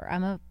researcher.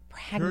 I'm a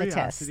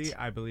pragmatist. Curiosity,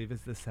 I believe,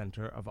 is the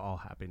center of all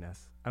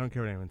happiness. I don't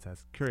care what anyone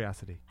says.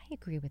 Curiosity. I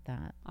agree with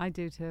that. I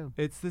do too.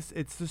 It's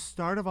the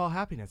start of all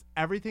happiness.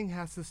 Everything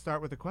has to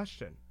start with a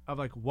question of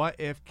like, what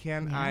if,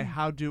 can I,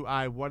 how do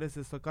I, what does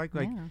this look like?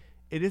 Like,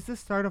 it is the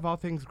start of all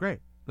things great.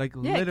 Like,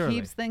 literally. It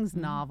keeps things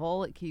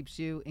novel. It keeps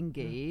you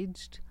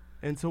engaged.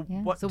 And so,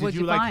 what So did what'd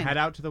you you like find? head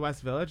out to the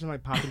West Village and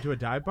like pop into a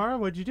dive bar?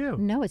 What'd you do?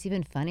 No, it's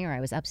even funnier. I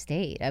was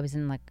upstate. I was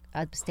in like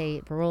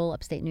rural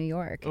upstate New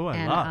York. Oh,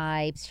 and love.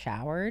 I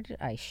showered.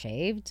 I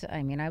shaved.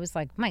 I mean, I was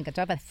like, my God, do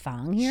I have a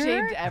thong here?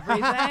 Shaved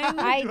everything. I Do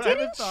I have a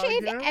didn't thong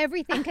shave here?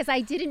 everything because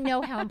I didn't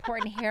know how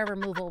important hair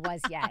removal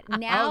was yet.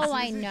 Now so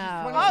I she's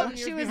know. 27 Oh, years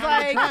she was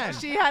behind the like, trend.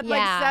 she had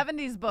Yeah. like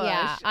 70s bush.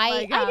 Yeah,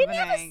 like, I didn't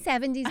have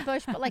happening. a 70s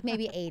bush, but like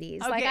maybe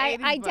 80s. Okay, like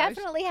 80s I bush.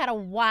 definitely had a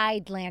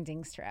wide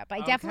landing strip. I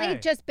definitely Okay.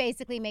 just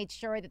basically made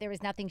sure that there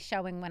was nothing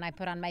showing when I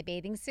put on my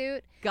bathing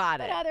suit. Got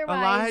But it. A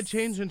otherwise, lot had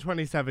changed in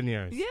 27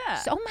 years. Yeah.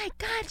 So, oh my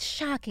God,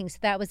 shocking! So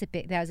that was a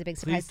big surprise.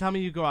 Please tell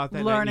me you go out that night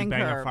and Learning you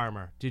bang a curve.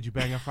 farmer. Did you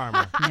bang a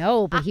farmer?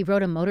 No, but he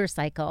rode a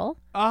motorcycle.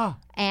 Oh,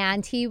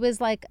 And he was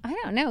like, I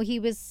don't know, he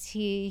was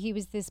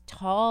this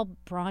tall,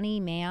 brawny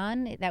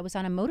man that was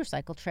on a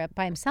motorcycle trip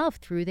by himself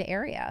through the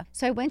area.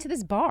 So I went to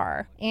this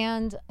bar,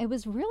 and it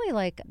was really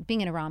like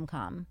being in a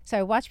rom-com. So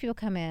I watched people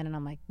come in, and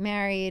I'm like,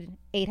 married,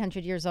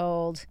 800 years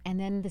old, and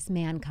then this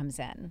man comes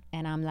in,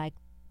 and I'm like,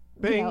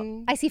 you know,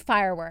 Bing. I see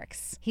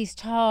fireworks. He's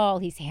tall,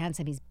 he's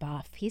handsome, he's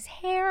buff. His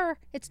hair,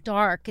 it's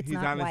dark, it's He's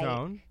not on his white.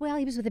 own? Well,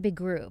 he was with a big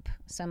group.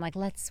 So I'm like,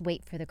 let's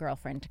wait for the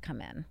girlfriend to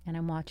come in. And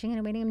I'm watching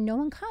and waiting, and no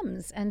one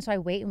comes. And so I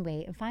wait and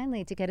wait. And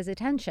finally, to get his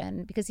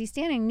attention, because he's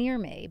standing near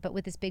me, but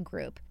with this big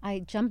group, I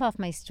jump off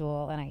my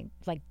stool and I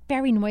like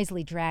very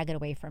noisily drag it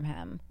away from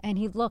him. And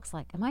he looks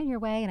like, am I in your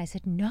way? And I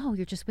said, no,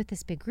 you're just with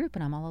this big group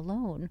and I'm all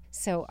alone.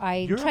 So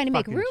I'm You're a trying to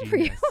make fucking room for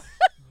you. genius.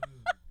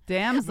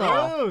 Damsel.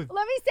 Smooth.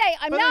 Let me say,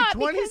 I'm But not.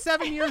 like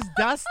 27 years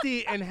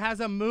dusty and has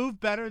a move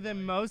better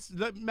than most.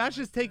 Look, Matt's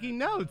just taking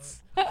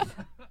notes.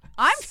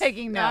 I'm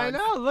taking notes. I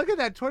know. Look at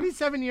that.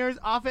 27 years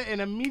off it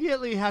and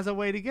immediately has a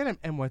way to get him.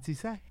 And what's he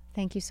say?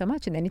 Thank you so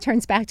much. And then he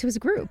turns back to his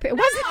group. It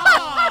wasn't.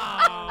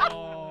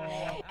 Oh.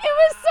 It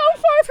was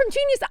so far from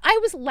genius. I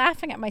was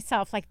laughing at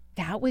myself like,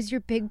 that was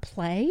your big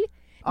play?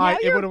 All right, now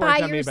it you're would've by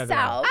worked on me, by the way.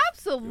 yourself.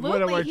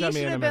 Absolutely. worked He on me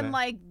should in a have been minute.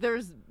 like,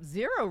 there's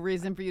zero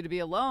reason for you to be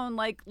alone.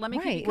 Like, let me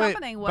keep you Right.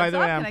 company. Wait, What's by the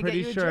up? way, Can I'm I get pretty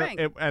you a sure drink?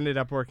 it ended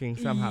up working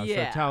somehow.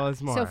 Yeah. So tell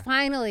us more. So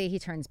finally, he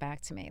turns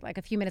back to me like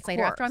a few minutes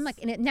later. After I'm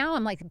like, now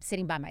I'm like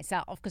sitting by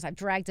myself because I've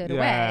dragged it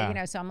Yeah. away, you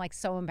know. So I'm like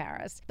so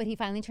embarrassed. But he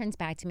finally turns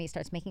back to me,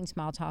 starts making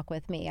small talk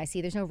with me. I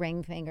see there's no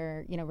ring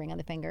on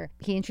the finger.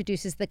 He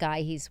introduces the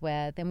guy he's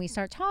with, and we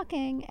start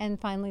talking. And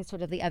finally,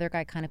 sort of the other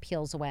guy kind of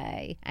peels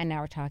away. And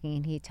now we're talking,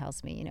 and he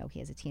tells me, you know, he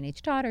has a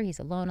teenage daughter. He's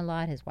alone a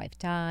lot. His wife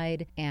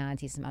died, and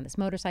he's on this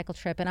motorcycle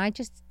trip. And I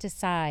just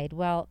decide,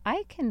 well,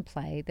 I can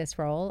play this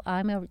role.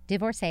 I'm a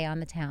divorcee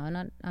on the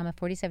town. I'm a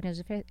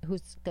 47-year-old who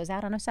goes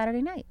out on a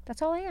Saturday night.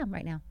 That's all I am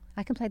right now.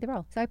 I can play the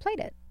role. So I played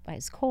it. I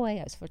was coy.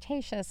 I was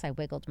flirtatious. I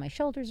wiggled my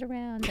shoulders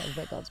around. I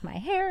wiggled my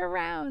hair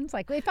around.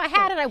 Like if I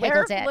had it, I Hair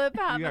wiggled it. flip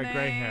you happening. got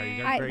gray hair. You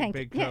got I great think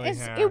big yeah, curly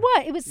it's- hair.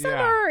 it was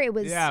summer. It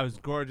was Yeah, it was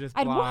gorgeous.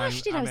 I'd blonde.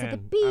 washed it. I I'm was at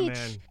the in. I'm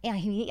beach. in. And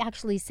he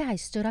actually said, I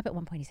stood up at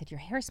one point. He said,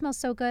 your hair smells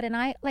so good. And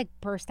I like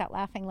burst out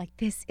laughing like,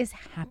 this is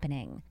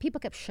happening. People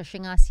kept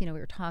shushing us. You know, we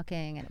were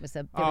talking and it was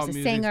there was a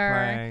music's singer.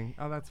 playing.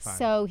 Oh, that's fine.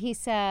 So he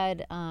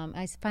said,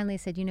 I finally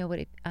said, you know what,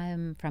 if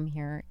I'm from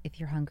here.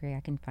 If you're hungry, I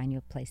can find you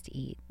a place to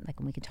eat. Like,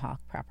 and we can talk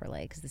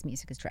properly because this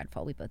music is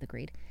dreadful. We both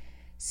agreed.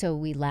 So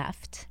we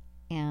left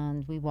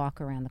and we walk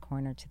around the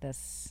corner to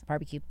this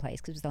barbecue place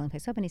because it was the only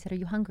place open. He said, are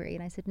you hungry?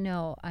 And I said,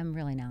 no, I'm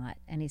really not.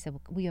 And he said,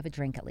 well, will you have a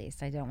drink at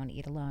least? I don't want to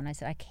eat alone. I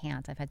said, I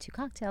can't. I've had 2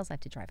 cocktails. I have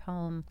to drive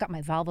home. Got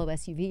my Volvo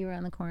SUV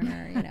around the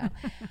corner, you know.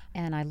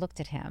 And I looked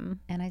at him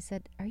and I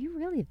said, are you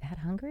really that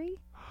hungry?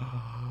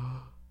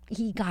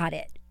 He got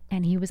it.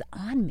 And he was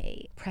on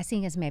me,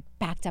 pressing his me,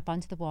 backed up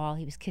onto the wall.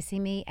 He was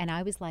kissing me. And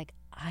I was like,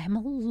 I'm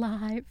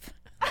alive.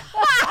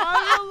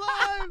 I'm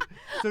alive.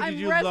 So did I'm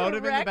you load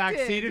him in the back seat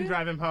resurrected. and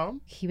drive him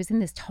home? He was in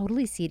this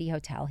totally seedy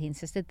hotel. He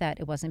insisted that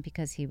it wasn't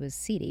because he was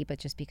seedy, but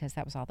just because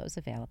that was all that was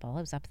available.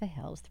 It was up the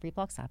hill. It was 3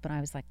 blocks up. And I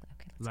was like,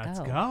 okay, let's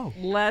go.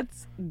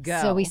 Let's go.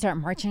 So we start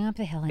marching up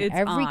the hill, and It's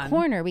every on.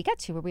 corner we get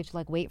to where we have to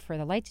like wait for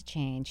the light to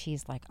change,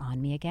 he's like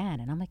on me again.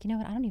 And I'm like, you know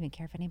what? I don't even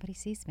care if anybody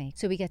sees me.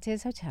 So we get to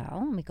his hotel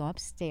and we go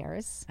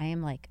upstairs. I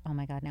am like, oh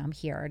my God, now I'm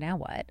here. Now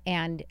what?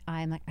 And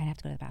I'm like, I have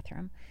to go to the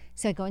bathroom.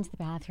 So I go into the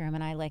bathroom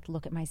and I like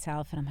look at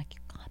myself and I'm like, you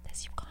got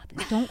this, you got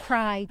this. Don't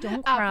cry,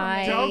 don't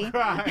cry. Don't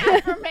cry.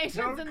 Affirmations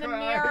Don't in the cry.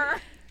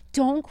 mirror.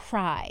 Don't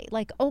cry.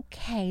 Like,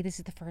 okay, this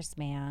is the first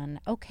man.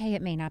 Okay,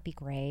 it may not be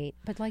great,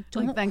 but like,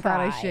 don't Like, thank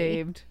cry. God I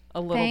shaved.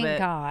 a little Thank bit.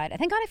 God.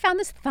 Thank God I found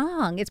this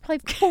thong. It's probably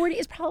 40.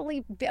 It's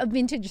probably a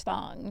vintage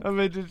thong. A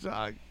vintage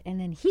dog. And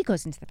then he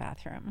goes into the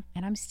bathroom,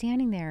 and I'm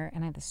standing there,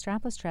 and I have the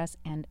strapless dress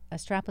and a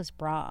strapless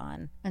bra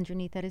on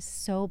underneath that is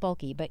so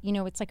bulky. But, you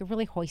know, it's like it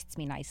really hoists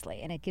me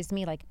nicely, and it gives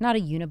me like not a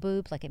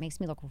uniboob, like it makes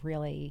me look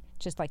really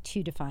just like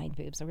two defined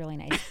boobs, so really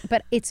nice.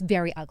 But it's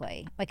very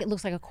ugly. Like it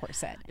looks like a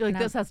corset. You're like,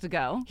 And this has to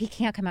go. he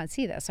can't come out and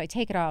see this. So I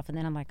take it off, and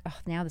then I'm like, oh,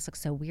 now this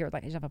looks so weird.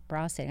 Like I just have a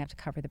bra sitting. I have to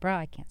cover the bra.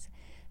 I can't.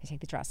 I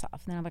take the dress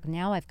off. And then I'm like,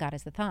 now I've got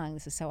as the thong.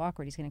 This is so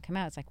awkward. He's going to come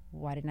out. It's like,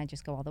 why didn't I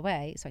just go all the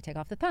way? So I take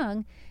off the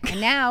thong, and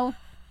now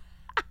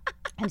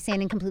I'm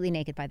standing completely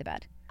naked by the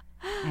bed.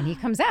 And he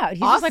comes out. He's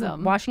just like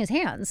Awesome. washing his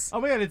hands. Oh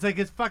my God, it's like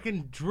his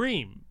fucking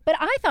dream. But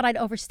I thought I'd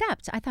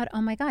overstepped. I thought,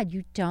 oh my God,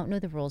 you don't know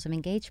the rules of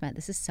engagement.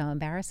 This is so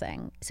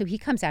embarrassing. So he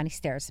comes out and he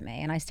stares at me,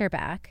 and I stare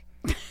back.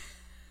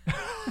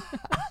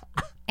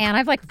 And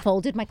I've like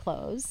folded my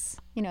clothes.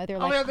 You know, they're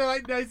Oh like, my God, they're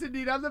like nice and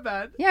neat on the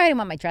bed. yeah, I didn't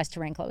want my dress to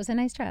wrinkle. It was a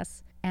nice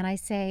dress. And I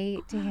say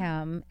to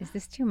him, is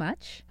this too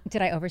much?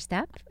 Did I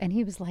overstep? And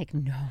he was like,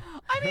 no.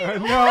 No,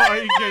 are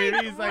you kidding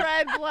me? He's like,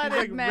 Red-blooded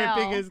he's like male.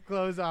 ripping his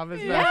clothes off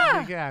as fast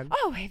as he can.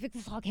 Oh,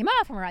 this all came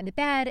off and we're on the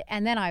bed.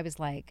 And then I was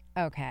like,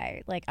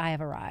 okay, like I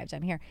have arrived.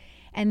 I'm here.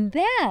 And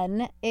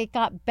then it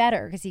got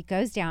better because he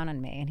goes down on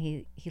me and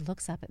he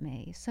looks up at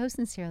me so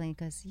sincerely and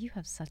goes, you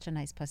have such a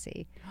nice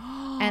pussy.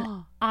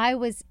 And I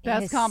was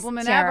Best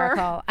compliment ever.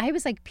 hysterical. I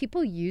was like,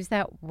 people use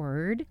that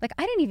word. Like,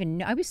 I didn't even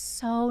know. I was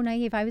so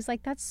naive. I was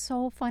like, that's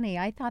so funny.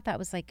 I thought that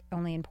was like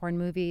only in porn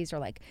movies or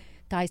like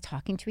guys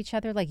talking to each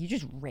other. Like, you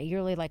just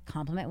regularly like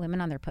compliment women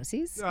on their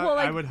pussies. Well,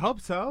 like- I would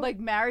hope so. Like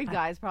married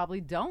guys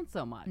probably don't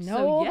so much.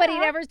 Nobody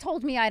so, yeah. ever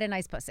told me I had a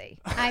nice pussy.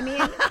 I mean,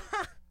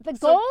 the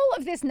goal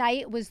of this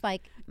night was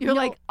like, You're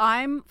no, like,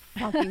 I'm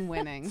fucking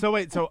winning. So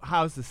wait, so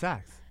how's the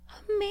sex?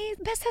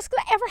 amazing, best sex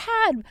I ever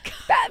had.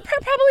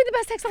 Probably the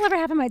best sex I'll ever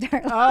have in my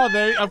entire life.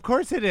 Oh, of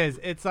course it is.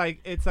 It's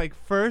like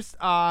first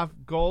off,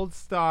 gold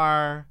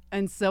star.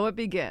 And so it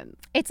begins.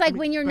 It's like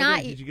when you're By the way,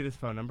 not. Did you get his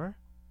phone number?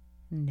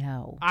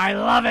 No. I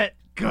love it.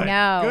 Good.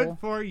 No. Good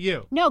for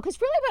you. No, because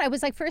really what I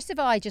was like, first of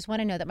all, I just want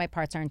to know that my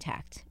parts are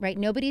intact, right?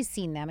 Nobody's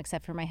seen them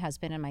except for my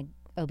husband and my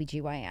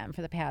OBGYN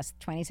for the past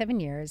 27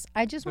 years.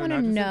 I just They're want not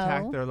to just know.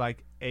 intact, they're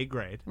like A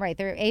grade. Right,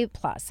 they're A+.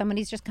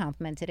 Somebody's just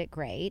complimented it.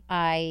 Great.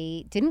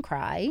 I didn't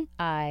cry.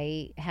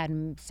 I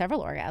had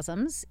several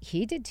orgasms.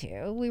 He did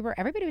too.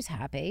 Everybody was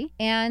happy.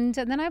 And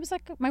then I was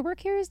like, my work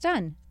here is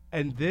done.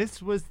 And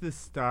this was the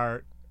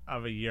start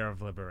of a year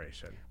of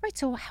liberation. Right.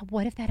 So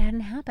what if that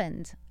hadn't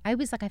happened? I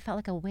felt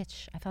like a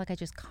witch. I felt like I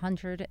just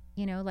conjured,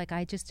 like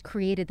I just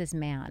created this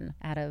man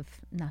out of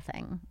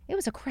nothing. It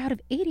was a crowd of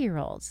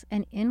 80-year-olds,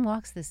 and in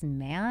walks this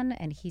man,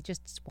 and he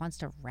just wants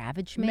to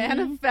ravage me.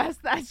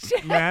 Manifest that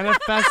shit.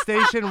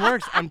 Manifestation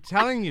works. I'm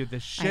telling you, the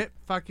shit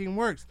fucking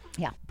works.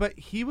 Yeah. But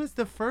he was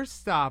the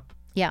first stop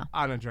Yeah.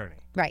 on a journey.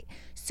 Right.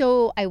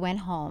 So I went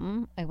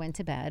home. I went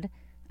to bed.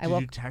 Did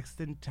you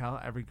text and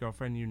tell every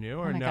girlfriend you knew,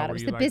 or Oh my no? God, were it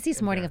was you, the like,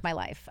 busiest morning of embarrassed?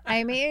 my life.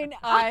 I mean,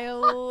 I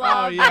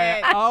love Oh yeah.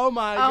 it. Oh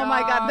my God. Oh my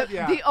God.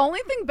 Yeah. The only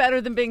thing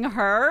better than being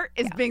her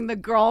is being the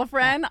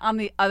girlfriend on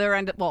the other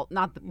end. Well,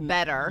 not the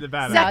better. The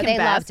better. No, Second they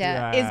best loved it.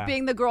 Yeah. is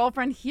being the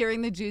girlfriend,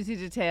 hearing the juicy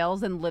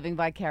details and living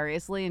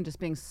vicariously and just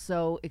being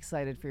so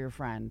excited for your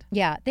friend.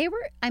 yeah,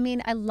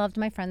 I loved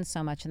my friends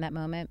so much in that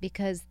moment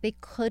because they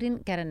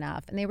couldn't get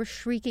enough and they were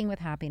shrieking with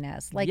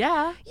happiness. Like,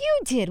 Yeah. you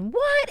did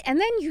what? And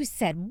then you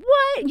said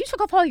what? And you took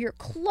off all your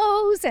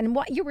clothes and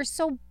what? You were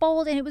so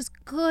bold and it was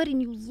good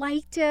and you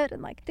liked it.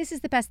 And like, this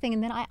is the best thing.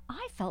 And then I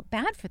felt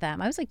bad for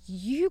them. I was like,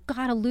 you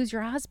got to lose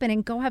your husband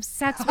and go have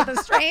sex with a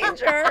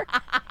stranger.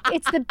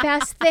 It's the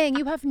best thing.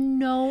 You have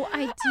no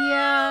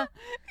idea.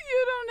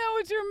 You don't know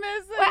what you're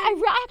missing. Well,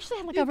 I actually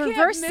had like You a can't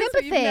reverse miss what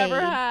sympathy. you've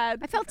never had.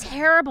 I felt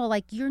terrible.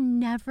 Like, you're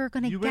never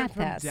going to You get went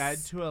from this. dead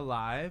to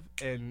alive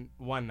in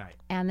one night.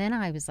 And then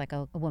I was like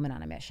a woman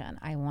on a mission.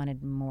 I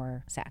wanted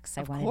more sex.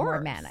 I Of wanted more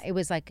course. men. It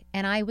was like,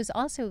 and I was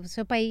also,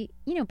 so by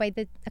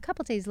a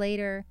couple days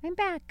later, I'm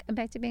back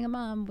to being a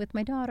mom with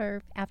my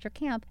daughter after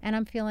camp. And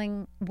I'm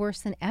feeling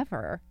worse than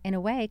ever in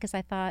a way because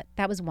I thought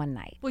that was one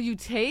night. Well, you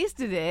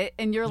tasted it,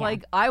 and you're Yeah.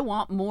 like, I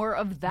want more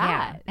of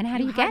that. Yeah. And how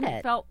do you get hadn't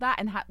it? Felt that,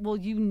 and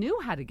you knew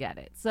how to get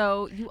it,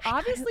 so you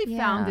obviously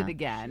found yeah. it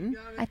again.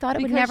 I thought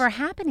it would Because- never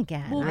happen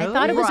again. Well, I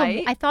thought it was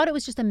right. I thought it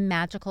was just a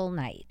magical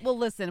night. Well,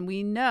 listen,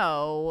 we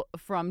know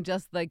from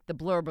just like the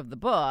blurb of the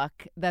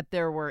book that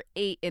there were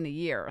 8 in a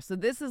year, so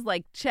this is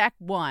like check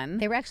 1.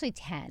 They were actually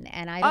 10,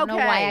 and I don't know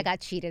why Okay. I got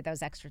cheated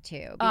those extra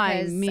 2. I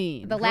Because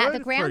mean, the good for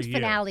grand you.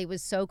 finale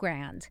was so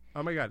grand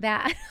Oh my God.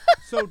 that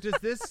So does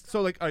this?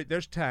 So like, all right,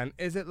 there's 10.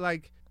 Is it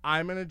like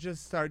I'm gonna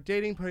just start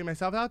dating, putting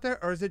myself out there,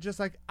 or is it just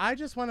like I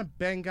just want to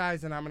bang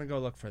guys and I'm gonna go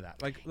look for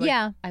that? Like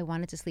yeah, I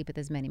wanted to sleep with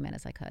as many men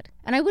as I could.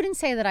 And I wouldn't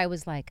say that I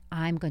was like,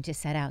 I'm going to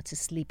set out to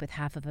sleep with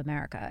half of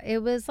America. It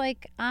was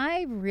like,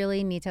 I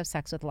really need to have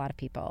sex with a lot of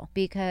people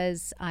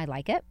because I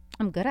like it.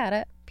 I'm good at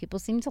it. People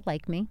seem to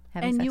like me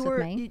having And sex you with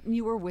were me.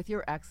 you were with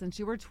your ex since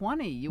you were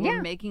 20. You Yeah.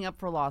 were making up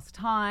for lost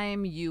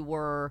time. You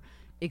were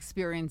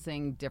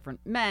experiencing different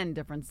men,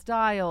 different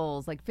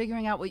styles, like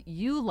figuring out what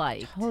you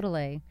like.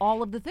 Totally.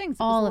 All of the things.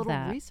 It All was of a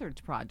little that.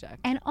 research project.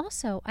 And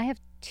also, I have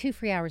 2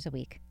 free hours a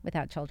week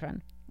without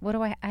children. What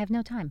do I have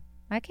no time.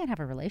 I can't have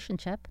a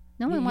relationship.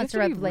 No one You wants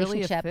have a to be really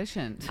relationship.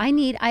 efficient.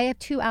 I have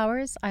 2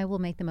 hours. I will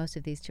make the most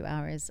of these 2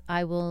 hours.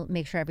 I will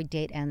make sure every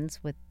date ends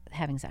with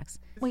having sex.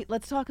 Wait,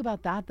 let's talk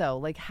about that though.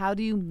 Like, how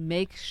do you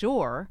make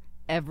sure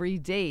every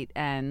date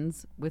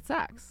ends with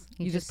sex?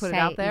 You just put it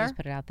out there? You just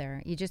put it out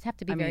there. You just have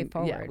to be I very mean,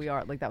 forward. yeah, we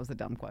are. Like, that was a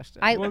dumb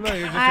question. Well, no,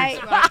 you're just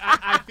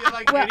I feel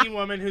like any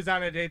woman who's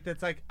on a date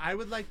that's like, I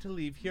would like to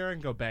leave here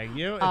and go bang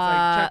you. It's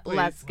like, check, please.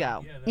 let's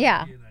go.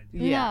 Yeah.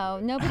 Yeah.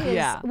 No, nobody is.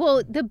 Yeah.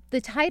 Well,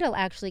 the title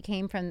actually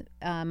came from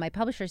my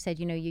publisher said,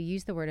 you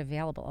use the word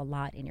available a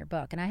lot in your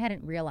book, and I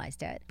hadn't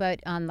realized it. But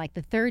on like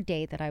the 3rd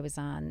date that I was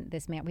on,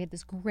 this man, we had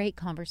this great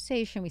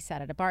conversation. We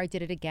sat at a bar. I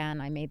did it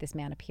again. I made this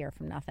man appear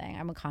from nothing.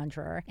 I'm a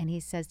conjurer, and he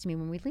says to me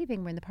when we're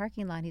leaving, we're in the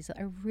parking lot. He's like,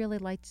 I really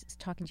liked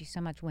talking to you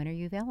so much. When are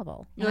you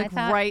available? You're And like, I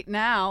thought, right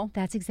now.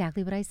 That's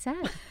exactly what I said.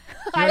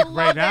 You're like,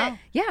 right now?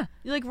 Yeah.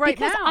 You're like, right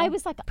because now. I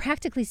was like,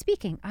 practically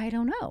speaking, I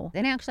don't know.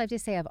 And actually, I have to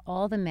say, of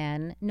all the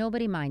men,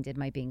 nobody minded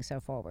my being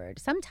so forward.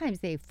 Sometimes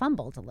they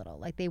fumbled a little,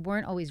 like they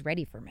weren't always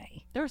ready for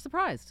me. They were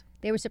surprised.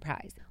 They were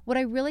surprised. What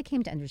I really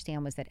came to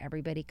understand was that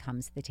everybody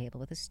comes to the table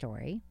with a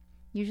story.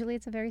 Usually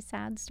it's a very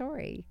sad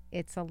story.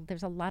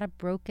 There's a lot of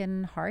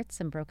broken hearts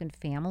and broken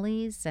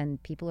families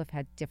and people who have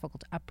had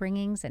difficult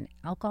upbringings and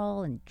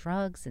alcohol and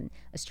drugs and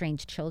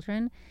estranged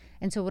children.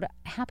 And so what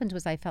happened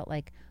was I felt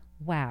like,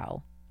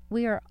 wow,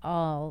 we are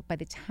all, by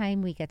the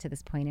time we get to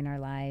this point in our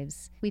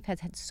lives, we've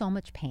had so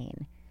much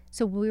pain.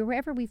 So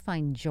wherever we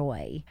find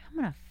joy, I'm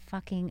going to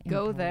fucking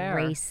Go there.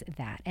 embrace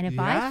that. And if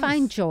I Yes.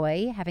 find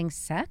joy having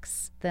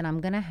sex, then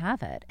I'm going to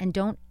have it. And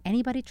don't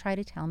anybody try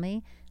to tell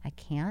me I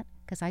can't,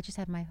 because I just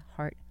had my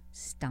heart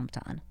stomped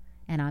on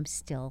and I'm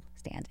still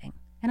standing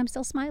and I'm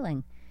still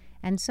smiling.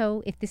 And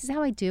so if this is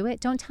how I do it,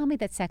 don't tell me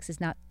that sex is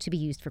not to be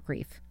used for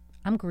grief.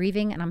 I'm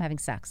grieving and I'm having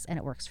sex and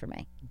it works for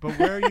me. But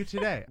where are you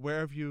today? Where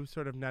have you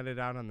sort of netted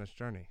out on this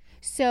journey?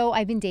 So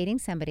I've been dating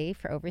somebody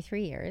for over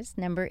 3 years.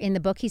 In the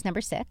book, he's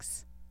number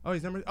 6. Oh,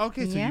 he's number.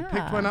 Okay, so you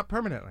picked one up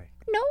permanently.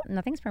 No,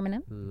 nothing's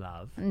permanent.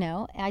 Love.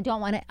 No, I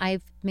don't want to.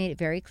 I've made it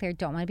very clear.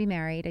 Don't want to be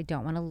married. I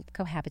don't want to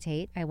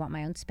cohabitate. I want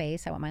my own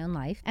space. I want my own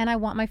life, and I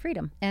want my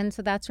freedom. And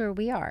so that's where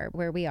we are.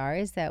 Where we are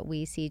is that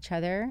we see each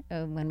other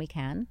when we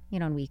can.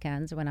 On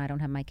weekends when I don't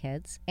have my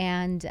kids.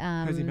 And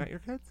Has he met your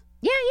kids?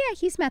 Yeah,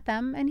 he's met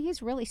them, and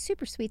he's really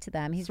super sweet to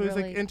them. He's So he's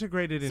really like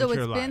integrated So into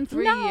your it's been life.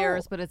 3 No.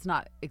 years, but it's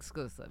not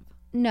exclusive.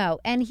 No,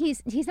 and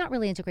he's not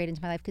really integrated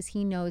into my life because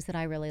he knows that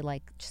I really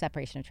like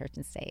separation of church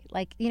and state.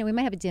 Like, we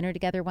might have a dinner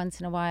together once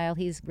in a while.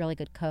 He's a really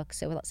good cook,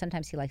 so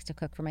sometimes he likes to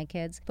cook for my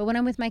kids. But when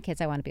I'm with my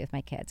kids, I want to be with my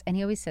kids. And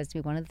he always says to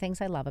me, one of the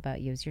things I love about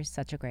you is you're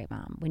such a great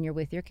mom. When you're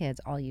with your kids,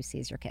 all you see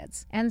is your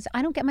kids. And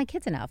I don't get my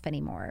kids enough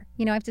anymore.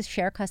 I have to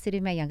share custody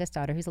of my youngest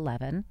daughter, who's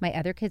 11. My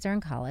other kids are in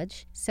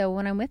college. So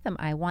when I'm with them,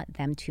 I want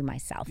them to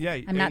myself. Yeah,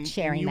 I'm not and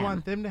sharing you them.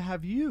 want them to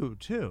have you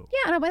too. Yeah,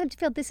 and I want them to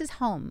feel this is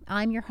home.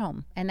 I'm your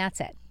home, and that's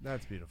it.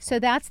 That's beautiful. So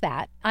that's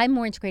that. I'm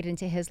more integrated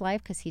into his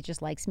life because he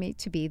just likes me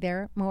to be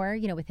there more,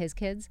 with his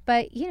kids.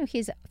 But,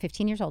 he's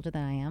 15 years older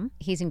than I am.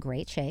 He's in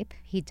great shape.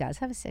 He does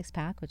have a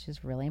 6-pack, which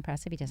is really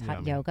impressive. He does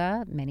hot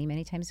yoga many,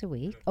 many times a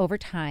week. Over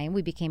time,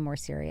 we became more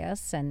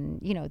serious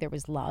and, there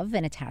was love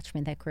and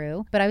attachment that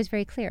grew. But I was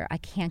very clear. I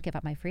can't give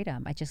up my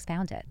freedom. I just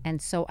found it. And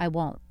so I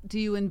won't. Do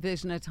you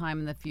envision a time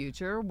in the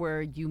future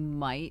where you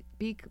might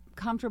be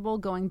comfortable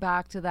going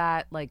back to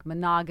that like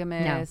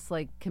monogamous,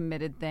 like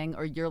committed thing,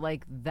 or you're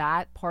like,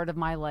 that part of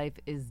my life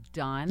is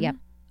done? Yep.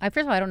 First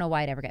of all, I don't know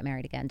why I'd ever get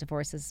married again.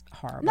 Divorce is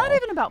horrible. Not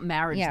even about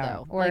marriage, Yeah,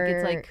 though. Like,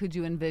 it's or like, could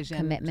you envision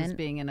commitment. just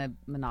being in a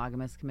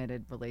monogamous,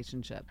 committed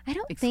relationship? I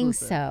don't think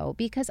Exclusive. so,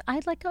 because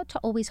I'd like to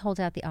always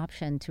hold out the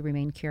option to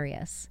remain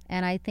curious.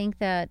 And I think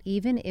that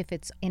even if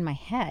it's in my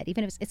head,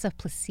 even if it's a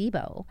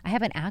placebo, I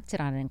haven't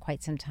acted on it in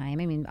quite some time.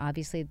 I mean,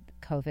 obviously,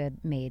 COVID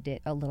made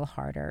it a little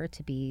harder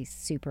to be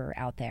super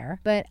out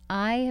there. But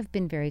I have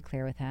been very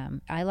clear with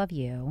him. I love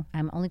you.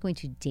 I'm only going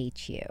to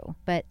date you.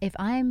 But if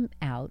I'm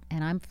out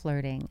and I'm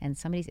flirting and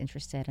somebody's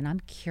interested and I'm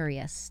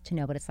curious to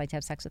know what it's like to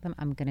have sex with them,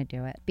 I'm going to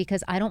do it.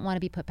 Because I don't want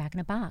to be put back in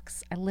a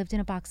box. I lived in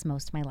a box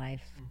most of my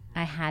life.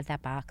 I had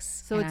that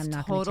box. So and it's I'm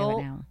not going to do it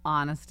total now.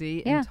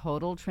 honesty Yeah. and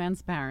total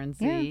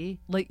transparency.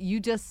 Like you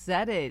just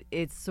said it.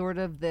 It's sort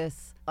of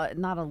this,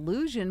 not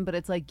illusion, but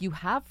it's like you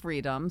have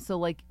freedom. So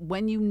like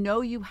when you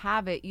know you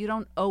have it, you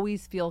don't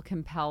always feel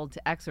compelled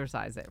to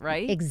exercise it,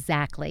 right?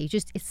 Exactly.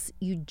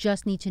 You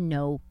just need to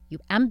know.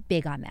 I'm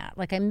big on that.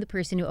 Like I'm the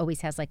person who always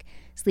has like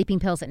sleeping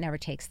pills that never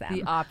takes them.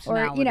 The Or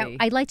optionality.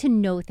 I like to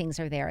know things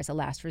are there as a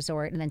last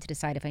resort and then to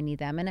decide if I need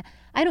them. And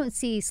I don't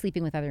see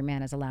sleeping with other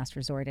men as a last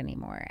resort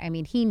anymore. I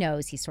mean, he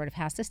knows he sort of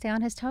has to stay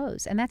on his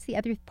toes. And that's the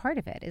other part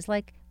of it is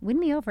like win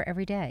me over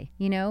every day.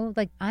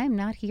 Like I'm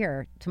not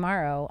here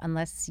tomorrow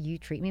unless you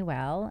treat treat me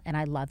well, and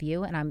I love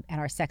you, and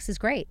our sex is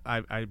great.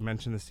 I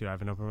mentioned this to you. I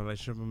have an open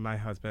relationship with my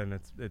husband.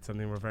 It's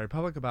something we're very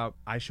public about.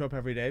 I show up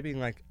every day being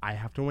like, I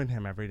have to win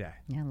him every day.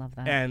 Yeah, I love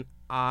that. And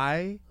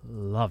I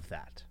love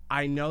that.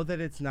 I know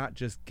that it's not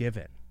just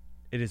given.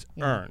 It is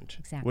earned,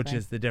 exactly. which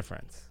is the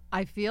difference.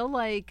 I feel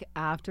like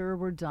after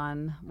we're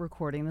done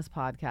recording this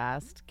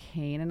podcast,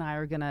 Kane and I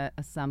are going to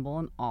assemble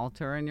an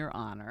altar in your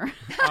honor.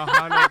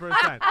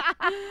 100%.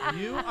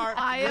 You are.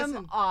 I listen,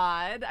 am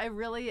odd. I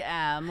really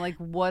am. Like,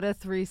 what a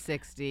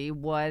 360.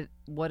 What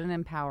an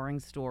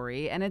empowering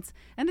story. And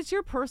it's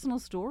your personal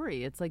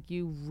story. It's like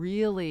you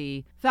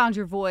really found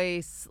your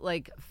voice,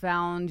 like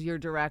found your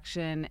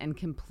direction, and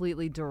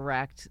completely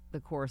direct the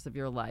course of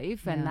your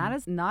life. And that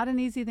is not an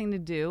easy thing to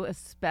do,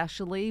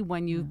 especially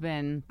when you've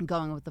been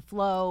going with the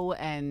flow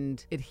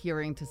and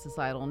adhering to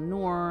societal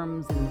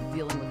norms and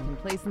dealing with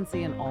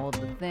complacency and all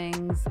of the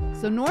things.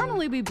 So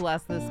normally we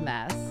bless this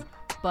mess,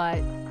 but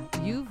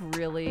you've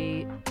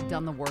really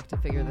done the work to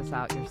figure this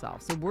out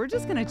yourself. So we're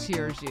just going to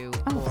cheers you,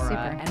 Laura.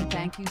 Super. And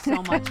thank you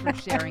so much for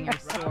sharing your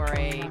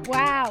story.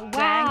 Wow.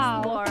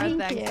 Thanks, Laura. Thanks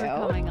Thanks for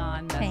coming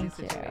on Messy Thank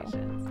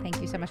Situations. you.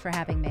 Thank you so much for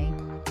having me.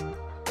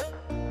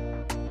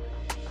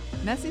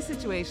 Messy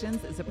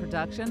Situations is a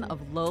production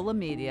of Lola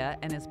Media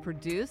and is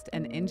produced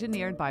and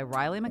engineered by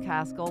Riley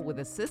McCaskill with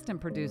assistant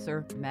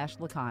producer Mesh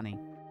Lakhani.